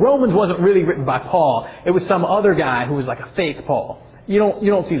say, well, Romans wasn't really written by Paul. It was some other guy who was like a fake Paul. You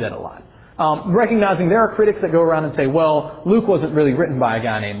don't see that a lot. Recognizing there are critics that go around and say, well, Luke wasn't really written by a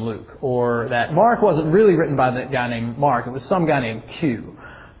guy named Luke, or that Mark wasn't really written by that guy named Mark. It was some guy named Q.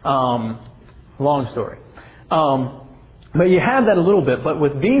 Long story. But you have that a little bit. But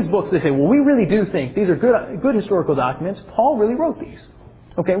with these books, they say, well, we really do think these are good historical documents. Paul really wrote these.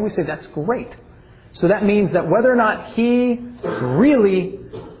 Okay, we say that's great. So that means that whether or not he really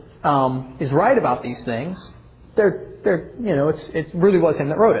is right about these things, it really was him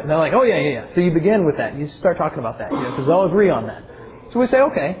that wrote it. And they're like, oh yeah. So you begin with that. You start talking about that, because they'll agree on that. So we say,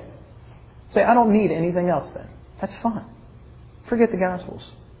 okay. Say, I don't need anything else then. That's fine. Forget the Gospels.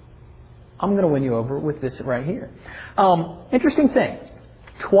 I'm going to win you over with this right here. Interesting thing.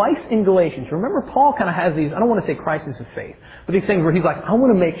 Twice in Galatians, remember Paul kind of has these, I don't want to say crises of faith, but these things where he's like, I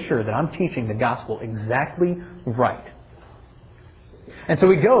want to make sure that I'm teaching the gospel exactly right. And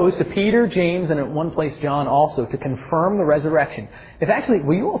so he goes to Peter, James, and at one place John also to confirm the resurrection.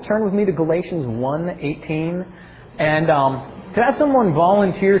 Will you all turn with me to Galatians 1:18? And could I have someone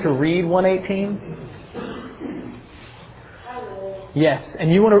volunteer to read 1:18? Yes, and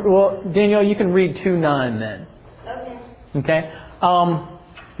you want to, Danielle, you can read 2:9 then. Okay?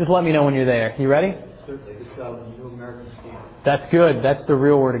 Just let me know when you're there. You ready? Certainly. This is New American Standard. That's good. That's the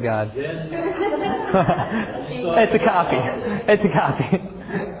real Word of God. It's a copy. It's a copy.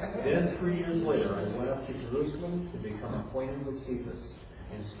 Then 3 years later, I went up to Jerusalem to become acquainted with Cephas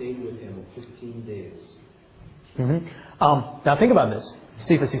and stayed with him 15 days. Now think about this.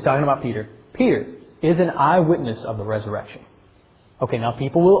 Cephas, he's talking about Peter. Peter is an eyewitness of the resurrection. Okay, now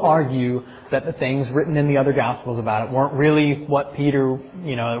people will argue that the things written in the other Gospels about it weren't really what Peter,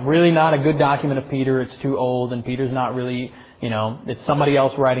 really not a good document of Peter. It's too old, and Peter's not really, it's somebody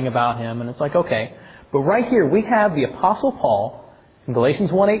else writing about him. And it's like, okay. But right here, we have the Apostle Paul in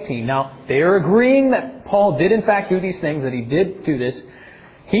Galatians 1:18. Now, they are agreeing that Paul did in fact do these things, that he did do this.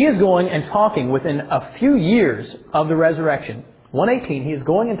 He is going and talking within a few years of the resurrection. 1:18, he is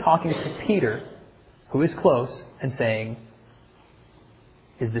going and talking to Peter, who is close, and saying,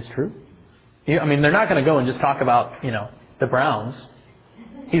 is this true? They're not going to go and just talk about, the Browns.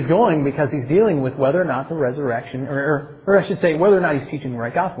 He's going because he's dealing with whether or not the resurrection, or I should say, whether or not he's teaching the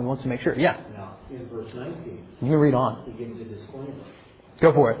right gospel. He wants to make sure. Yeah. Now, in verse 19, you can read on. he gives a disclaimer.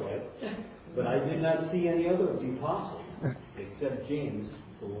 Go for it. But I did not see any other of the apostles, except James,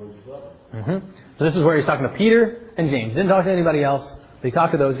 the Lord's brother. So this is where he's talking to Peter and James. Didn't talk to anybody else. But he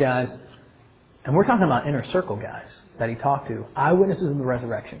talked to those guys. And we're talking about inner circle guys that he talked to. Eyewitnesses of the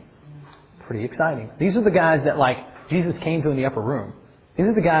resurrection. Pretty exciting. These are the guys that, Jesus came to in the upper room. These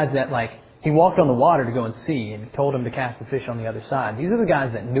are the guys that, he walked on the water to go and see, and he told him to cast the fish on the other side. These are the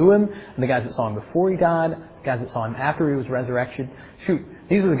guys that knew him, and the guys that saw him before he died, the guys that saw him after he was resurrected.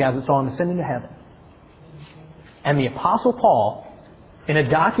 These are the guys that saw him ascend into heaven. And the Apostle Paul, in a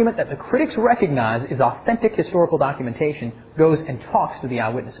document that the critics recognize is authentic historical documentation, goes and talks to the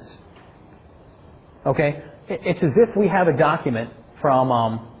eyewitnesses. Okay? It's as if we have a document from,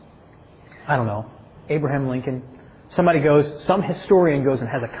 Abraham Lincoln. Some historian goes and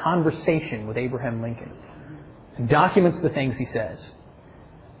has a conversation with Abraham Lincoln and documents the things he says.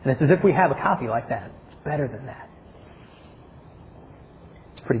 And it's as if we have a copy like that. It's better than that.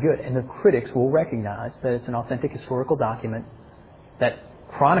 It's pretty good. And the critics will recognize that it's an authentic historical document that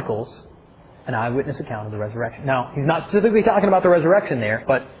chronicles an eyewitness account of the resurrection. Now, he's not specifically talking about the resurrection there,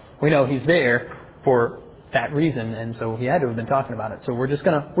 but we know he's there for that reason, and so he had to have been talking about it. So we're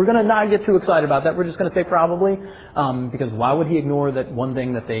gonna not get too excited about that. We're just gonna say probably, because why would he ignore that one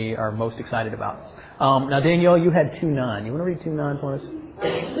thing that they are most excited about? Now, Danielle, you had 2:9. You want to read 2:9 for us?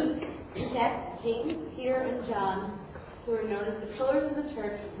 That's James, Peter, and John, who were known as the pillars of the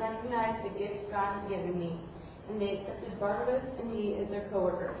church, recognized the gifts God had given me, and they accepted Barnabas and me as their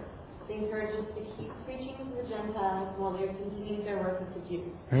co-workers. They encouraged us to keep preaching to the Gentiles while they continued their work with the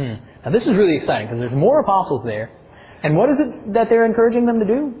Jews. Now this is really exciting because there's more apostles there. And what is it that they're encouraging them to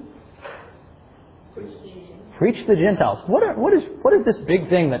do? Preach to the Gentiles. What is this big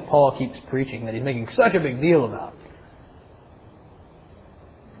thing that Paul keeps preaching that he's making such a big deal about?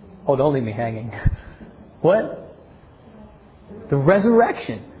 Oh, don't leave me hanging. What? The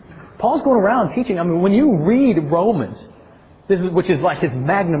resurrection. Paul's going around teaching. I mean, when you read Romans, which is like his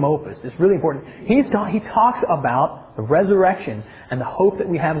magnum opus, it's really important. He talks about the resurrection and the hope that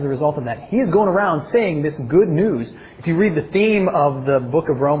we have as a result of that. He is going around saying this good news. If you read the theme of the book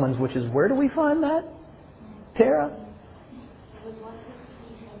of Romans, which is, where do we find that, Tara?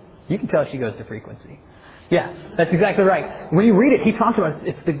 You can tell she goes to frequency. Yeah, that's exactly right. When you read it, he talks about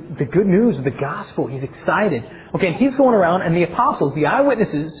it's the good news of the gospel. He's excited. Okay, and he's going around, and the apostles, the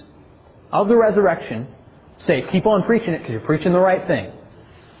eyewitnesses of the resurrection, say, keep on preaching it because you're preaching the right thing.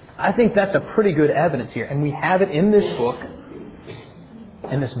 I think that's a pretty good evidence here. And we have it in this book,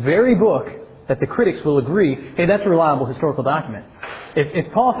 in this very book, that the critics will agree, hey, that's a reliable historical document.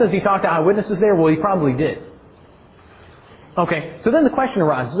 If Paul says he talked to eyewitnesses there, well, he probably did. Okay, so then the question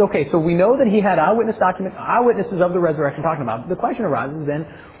arises, okay, so we know that he had eyewitnesses of the resurrection talking about it. The question arises then,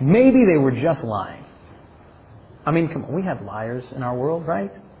 maybe they were just lying. I mean, come on, we have liars in our world,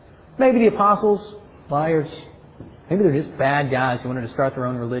 right? Maybe the apostles, liars. Maybe they're just bad guys who wanted to start their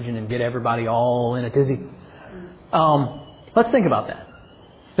own religion and get everybody all in a tizzy. Let's think about that.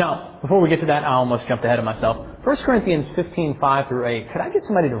 Now, before we get to that, I almost jumped ahead of myself. 1 Corinthians 15, 5 through 8. Could I get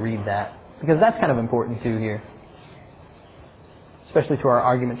somebody to read that? Because that's kind of important too here. Especially to our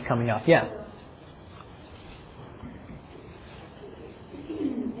arguments coming up. Yeah.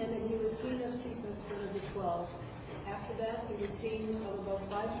 And then he was seen of Cephas, one of the 12. After that, he was seen of about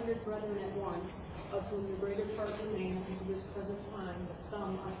 500 brethren at once, of whom the greater part remain unto this present time, but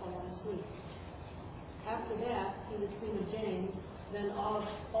some are fallen asleep. After that, he was seen of James, then of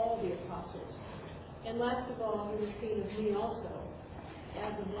all the apostles. And last of all, he was seen of me also,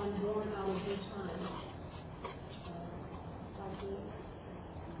 as of one born out of due time.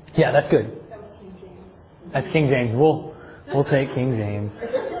 Yeah, that's good. That was King James. That's King James. We'll take King James.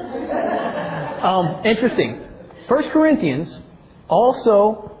 Interesting. 1 Corinthians,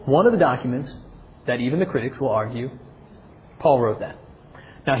 also one of the documents that even the critics will argue, Paul wrote that.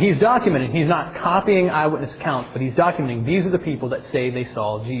 Now he's documenting, he's not copying eyewitness accounts, but he's documenting these are the people that say they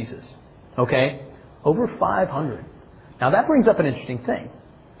saw Jesus. Okay? Over 500. Now that brings up an interesting thing.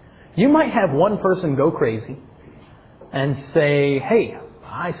 You might have one person go crazy and say, hey,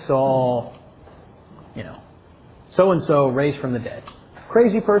 I saw, so-and-so raised from the dead. A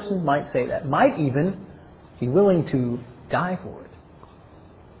crazy person might say that. Might even be willing to die for it.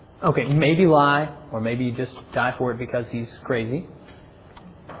 Okay, maybe lie, or maybe just die for it because he's crazy.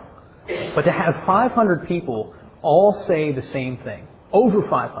 But to have 500 people all say the same thing, over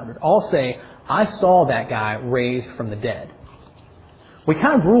 500, all say, I saw that guy raised from the dead. We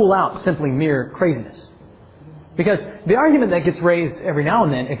kind of rule out simply mere craziness. Because the argument that gets raised every now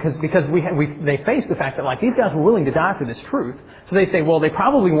and then, because they face the fact that these guys were willing to die for this truth, so they say, well, they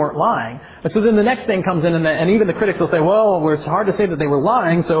probably weren't lying. And so then the next thing comes in, and even the critics will say, well, it's hard to say that they were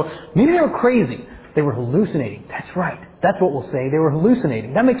lying, so maybe they were crazy. They were hallucinating. That's right. That's what we'll say. They were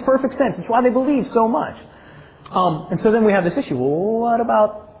hallucinating. That makes perfect sense. It's why they believe so much. And so then we have this issue. Well, what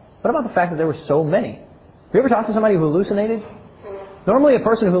about the fact that there were so many? Have you ever talked to somebody who hallucinated? Normally a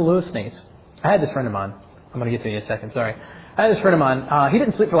person who hallucinates. I had this friend of mine. I'm going to get to you in a second, sorry. I had this friend of mine, he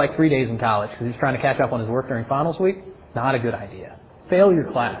didn't sleep for 3 days in college because he was trying to catch up on his work during finals week. Not a good idea. Fail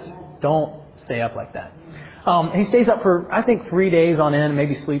your class. Don't stay up like that. He stays up for, I think, 3 days on end,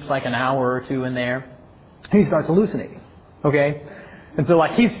 maybe sleeps an hour or two in there. He starts hallucinating. Okay? And so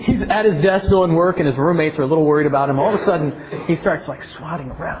he's at his desk doing work and his roommates are a little worried about him. All of a sudden, he starts swatting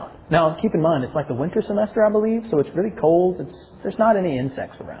around. Now, keep in mind, it's the winter semester, I believe, so it's really cold. There's not any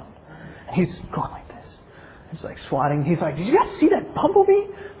insects around. And he's going like this. He's swatting. He's like, did you guys see that bumblebee?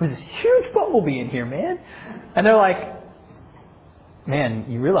 There's this huge bumblebee in here, man. And they're like, man,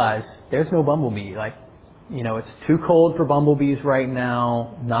 you realize there's no bumblebee. It's too cold for bumblebees right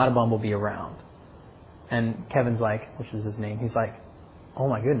now. Not a bumblebee around. And Kevin's like, which is his name, he's like, oh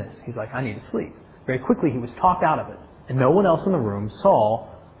my goodness. He's like, I need to sleep. Very quickly, he was talked out of it. And no one else in the room saw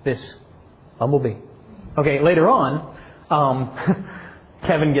this bumblebee. Okay, later on,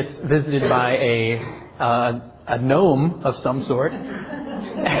 Kevin gets visited by a gnome of some sort. and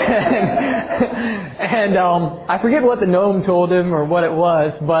I forget what the gnome told him or what it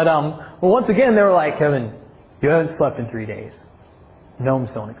was, but once again, they were like, Kevin, You haven't slept in 3 days.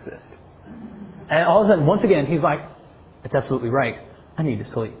 Gnomes don't exist. And all of a sudden, once again, he's like, it's absolutely right. I need to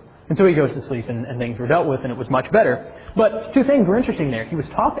sleep. And so he goes to sleep and things were dealt with and it was much better. But two things were interesting there. He was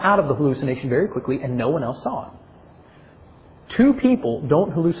talked out of the hallucination very quickly and no one else saw it. Two people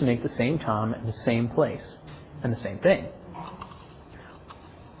don't hallucinate at the same time in the same place and the same thing.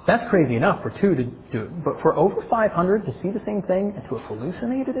 That's crazy enough for two to do it. But for over 500 to see the same thing and to have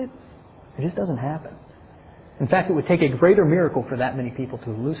hallucinated it, it just doesn't happen. In fact, it would take a greater miracle for that many people to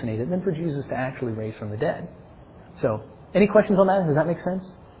hallucinate it than for Jesus to actually raise from the dead. So, any questions on that? Does that make sense?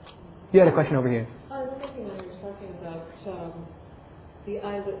 You had a question over here. I was thinking when you were talking about the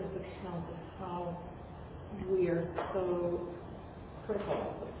eyewitness accounts of how we are so critical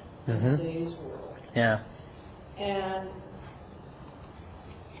of it in today's world. Yeah. And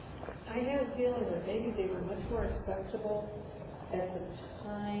I had a feeling that maybe they were much more acceptable at the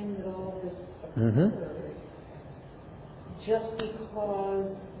time that all this occurred, just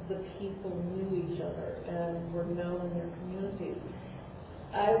because the people knew each other and were known in their communities.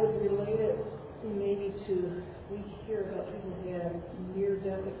 I would relate it maybe to, we hear about people who had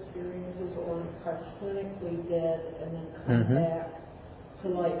near-death experiences or are clinically dead and then come back to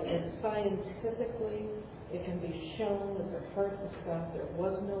life. And scientifically, it can be shown that their hearts had stopped, there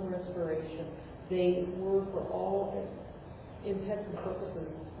was no respiration. They were, for all intents and purposes,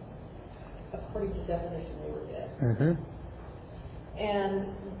 according to definition, they were dead. And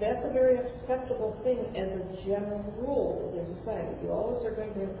that's a very acceptable thing as a general rule in society. You always are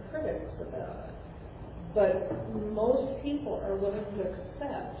going to have critics about it. But most people are willing to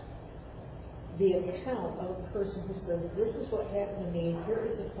accept the account of a person who says, this is what happened to me, here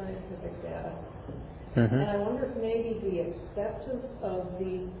is the scientific data. And I wonder if maybe the acceptance of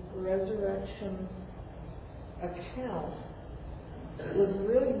the resurrection account was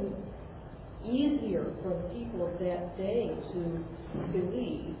really easier for the people of that day to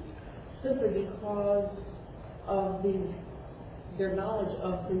believe, simply because of their knowledge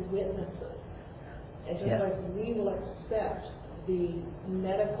of the witnesses. And just like we will accept the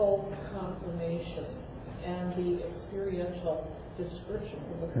medical confirmation and the experiential description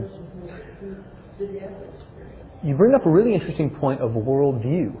from the person who did have the experience. You bring up a really interesting point of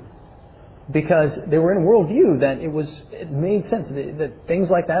worldview. Because they were in a worldview that it made sense. That things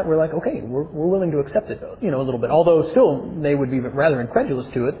like that were like, okay, we're willing to accept it, a little bit. Although still, they would be rather incredulous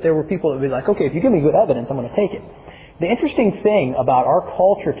to it. There were people that would be like, okay, if you give me good evidence, I'm going to take it. The interesting thing about our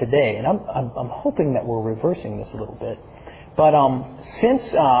culture today, and I'm hoping that we're reversing this a little bit, but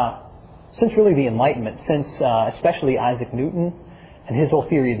since really the Enlightenment, since especially Isaac Newton and his whole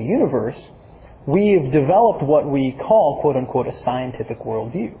theory of the universe, we've developed what we call, quote unquote, a scientific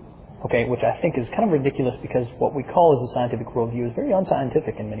worldview. Okay, which I think is kind of ridiculous because what we call as a scientific worldview is very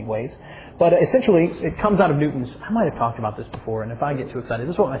unscientific in many ways. But essentially, it comes out of Newton's. I might have talked about this before, and if I get too excited,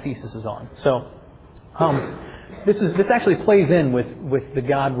 this is what my thesis is on. So, this actually plays in with the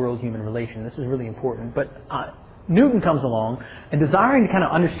God-world-human relation. This is really important. But Newton comes along, and desiring to kind of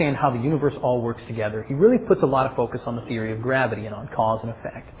understand how the universe all works together, he really puts a lot of focus on the theory of gravity and on cause and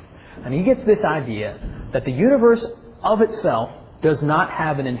effect. And he gets this idea that the universe of itself does not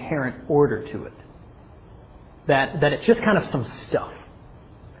have an inherent order to it. That it's just kind of some stuff.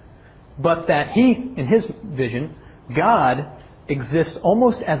 But that he, in his vision, God exists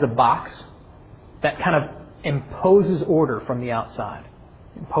almost as a box that kind of imposes order from the outside.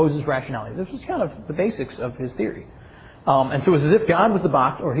 Imposes rationality. This is kind of the basics of his theory. And so it was as if God was the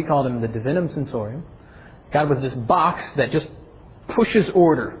box, or he called him the divinum sensorium. God was this box that just pushes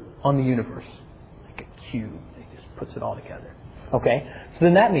order on the universe. Like a cube. He just puts it all together. Okay, so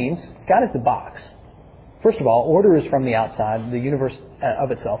then that means God is the box. First of all, order is from the outside. The universe of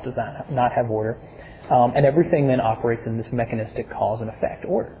itself does not have order. And everything then operates in this mechanistic cause and effect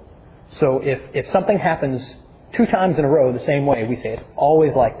order. So if something happens 2 times in a row the same way, we say it's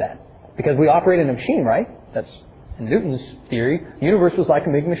always like that. Because we operate in a machine, right? That's in Newton's theory. The universe was like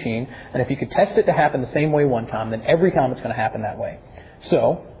a big machine. And if you could test it to happen the same way one time, then every time it's going to happen that way.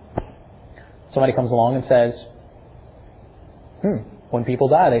 So, somebody comes along and says, when people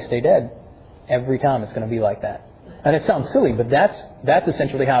die, they stay dead. Every time it's going to be like that. And it sounds silly, but that's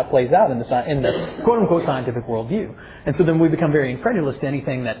essentially how it plays out in the quote-unquote scientific worldview. And so then we become very incredulous to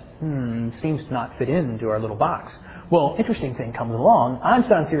anything that seems to not fit into our little box. Well, interesting thing comes along.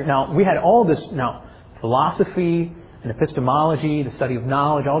 Einstein's theory. Now, we had all this, philosophy and epistemology, the study of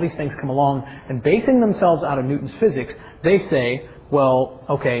knowledge, all these things come along, and basing themselves out of Newton's physics, they say, well,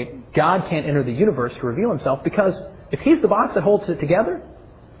 okay, God can't enter the universe to reveal himself because if he's the box that holds it together,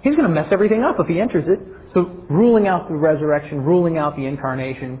 he's going to mess everything up if he enters it. So ruling out the resurrection, ruling out the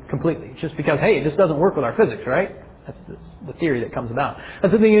incarnation completely. Just because, hey, it just doesn't work with our physics, right? That's the theory that comes about.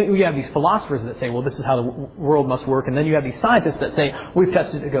 That's the thing. You have these philosophers that say, well, this is how the world must work. And then you have these scientists that say, we've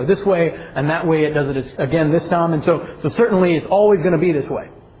tested it to go this way, and that way it does it again this time. And so certainly it's always going to be this way.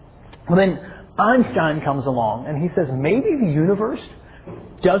 Well, then Einstein comes along, and he says, maybe the universe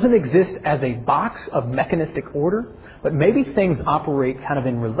doesn't exist as a box of mechanistic order, but maybe things operate kind of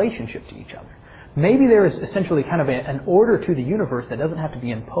in relationship to each other. Maybe there is essentially kind of an order to the universe that doesn't have to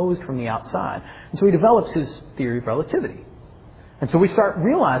be imposed from the outside. And so he develops his theory of relativity. And so we start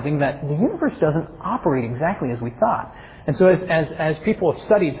realizing that the universe doesn't operate exactly as we thought. And so as people have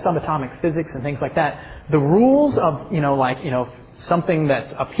studied subatomic physics and things like that, the rules of, something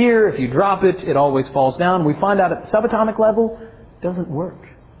that's up here, if you drop it, it always falls down. We find out at the subatomic level, it doesn't work.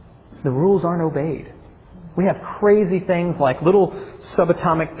 The rules aren't obeyed. We have crazy things like little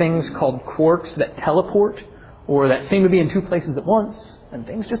subatomic things called quarks that teleport or that seem to be in two places at once, and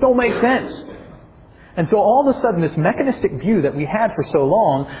things just don't make sense. And so all of a sudden, this mechanistic view that we had for so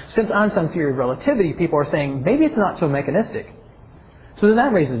long, since Einstein's theory of relativity, people are saying, maybe it's not so mechanistic. So then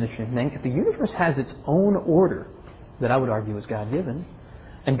that raises an interesting thing. If the universe has its own order, that I would argue is God-given,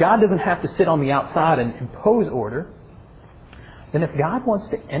 and God doesn't have to sit on the outside and impose order, then if God wants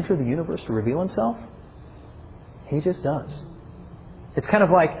to enter the universe to reveal Himself, He just does. It's kind of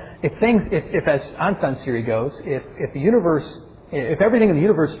like if as Einstein's theory goes, if everything in the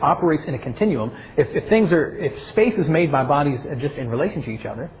universe operates in a continuum, if space is made by bodies just in relation to each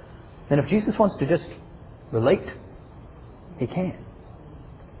other, then if Jesus wants to just relate, He can.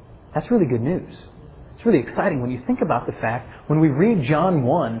 That's really good news. It's really exciting when you think about the fact when we read John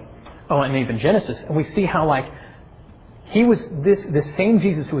 1, and even Genesis, and we see how He was this same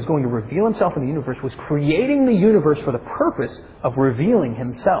Jesus who was going to reveal Himself in the universe was creating the universe for the purpose of revealing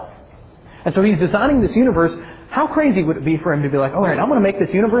Himself. And so He's designing this universe. How crazy would it be for Him to be like, all right, I'm going to make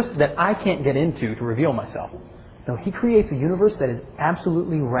this universe that I can't get into to reveal myself. No, He creates a universe that is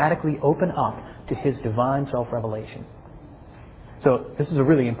absolutely radically open up to His divine self-revelation. So this is a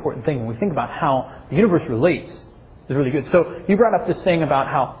really important thing when we think about how the universe relates. It's really good. So you brought up this thing about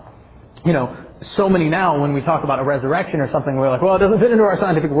how, so many now when we talk about a resurrection or something, we're like, well, it doesn't fit into our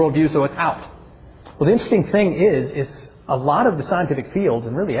scientific worldview, so it's out. Well, the interesting thing is a lot of the scientific fields,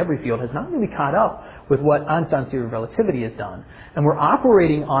 and really every field, has not really caught up with what Einstein's theory of relativity has done. And we're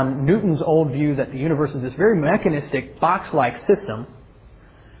operating on Newton's old view that the universe is this very mechanistic, box-like system.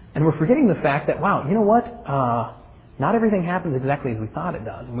 And we're forgetting the fact that, wow, you know what? Not everything happens exactly as we thought it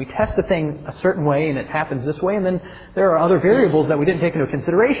does. And we test the thing a certain way and it happens this way, and then there are other variables that we didn't take into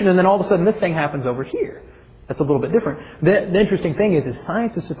consideration, and then all of a sudden this thing happens over here. That's a little bit different. The interesting thing is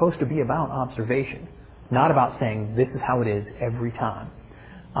science is supposed to be about observation, not about saying this is how it is every time.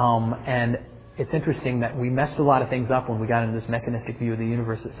 And it's interesting that we messed a lot of things up when we got into this mechanistic view of the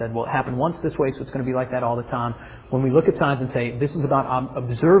universe that said, well, it happened once this way, so it's going to be like that all the time. When we look at science and say this is about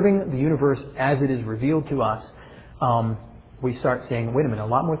observing the universe as it is revealed to us, we start saying, wait a minute, a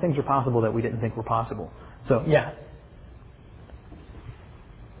lot more things are possible that we didn't think were possible. So, yeah.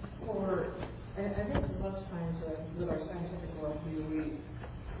 I think most times with our scientific worldview,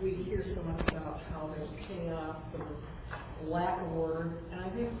 we hear so much about how there's chaos and lack of order, and I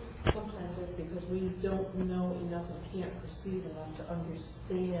think sometimes it's because we don't know enough and can't perceive enough to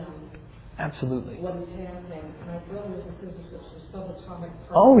understand Absolutely. what is happening. My brother is a physicist with subatomic particles.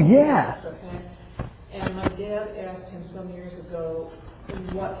 Oh, yeah. And my dad asked him some years ago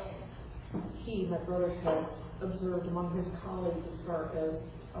what my brother, had observed among his colleagues as far as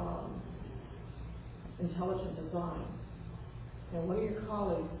intelligent design. And what do your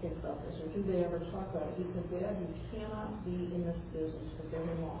colleagues think about this, or do they ever talk about it? He said, Dad, you cannot be in this business for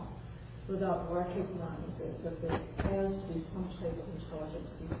very long without recognizing that there has to be some type of intelligence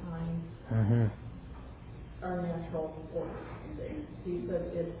behind our natural order.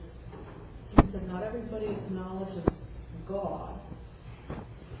 He said, not everybody acknowledges God,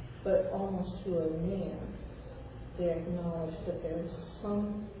 but almost to a man, they acknowledge that there is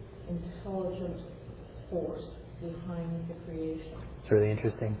some intelligent force behind the creation. It's really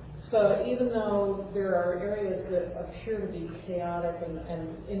interesting. So even though there are areas that appear to be chaotic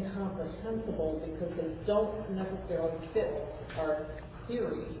and incomprehensible because they don't necessarily fit our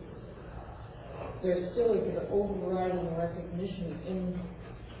theories, there still is an overriding recognition in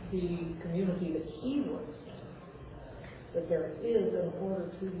the community that he works in, that there is an order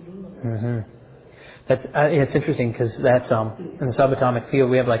to the universe. That's it's interesting because that's in the subatomic field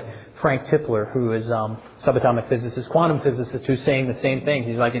we have like Frank Tipler, who is subatomic physicist, quantum physicist, who's saying the same thing.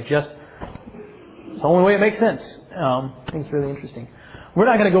 He's like, it's the only way it makes sense. I think it's really interesting. We're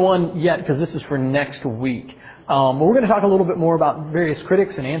not going to go on yet because this is for next week. But we're going to talk a little bit more about various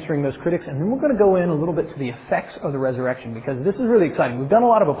critics and answering those critics, and then we're going to go in a little bit to the effects of the resurrection, because this is really exciting. We've done a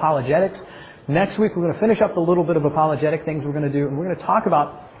lot of apologetics. Next week we're going to finish up the little bit of apologetic things we're going to do, and we're going to talk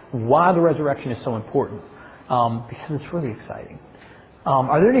about why the resurrection is so important, because it's really exciting.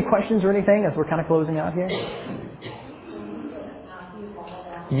 Are there any questions or anything as we're kind of closing out here?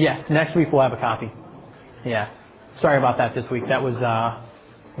 Yes, next week we'll have a copy. Yeah. Sorry about that this week. That was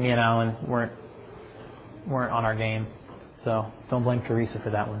me and Alan weren't on our game. So don't blame Teresa for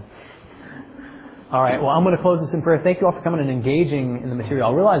that one. All right. Well, I'm going to close this in prayer. Thank you all for coming and engaging in the material.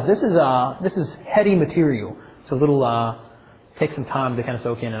 I realize this is heady material. It's a little takes some time to kind of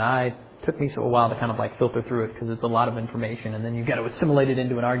soak in, and it took me a while to kind of like filter through it because it's a lot of information, and then you've got to assimilate it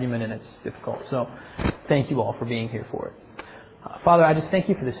into an argument, and it's difficult. So thank you all for being here for it. Father, I just thank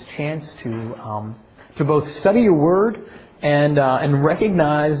you for this chance to both study your word and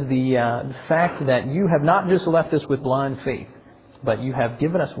recognize the fact that you have not just left us with blind faith, but you have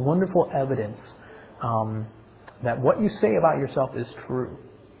given us wonderful evidence that what you say about yourself is true.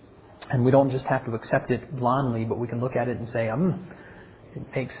 And we don't just have to accept it blindly, but we can look at it and say,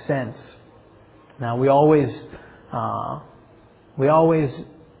 it makes sense. Now, we always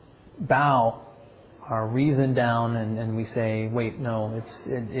bow our reason down and we say, wait, no,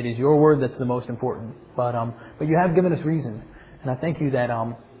 it is your word that's the most important. But you have given us reason. And I thank you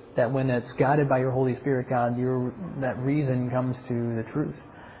that when it's guided by your Holy Spirit, God, that reason comes to the truth.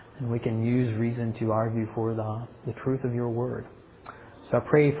 And we can use reason to argue for the truth of your word. So I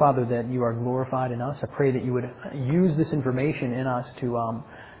pray, Father, that you are glorified in us. I pray that you would use this information in us to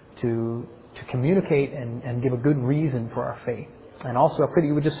communicate and give a good reason for our faith. And also I pray that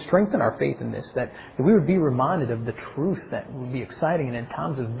you would just strengthen our faith in this, that we would be reminded of the truth that would be exciting, and in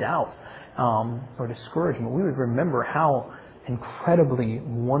times of doubt or discouragement, we would remember how incredibly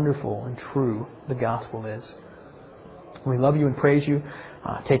wonderful and true the gospel is. We love you and praise you.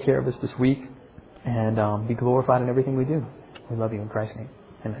 Take care of us this week and be glorified in everything we do. We love you in Christ's name.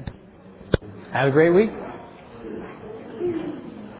 Amen. Have a great week.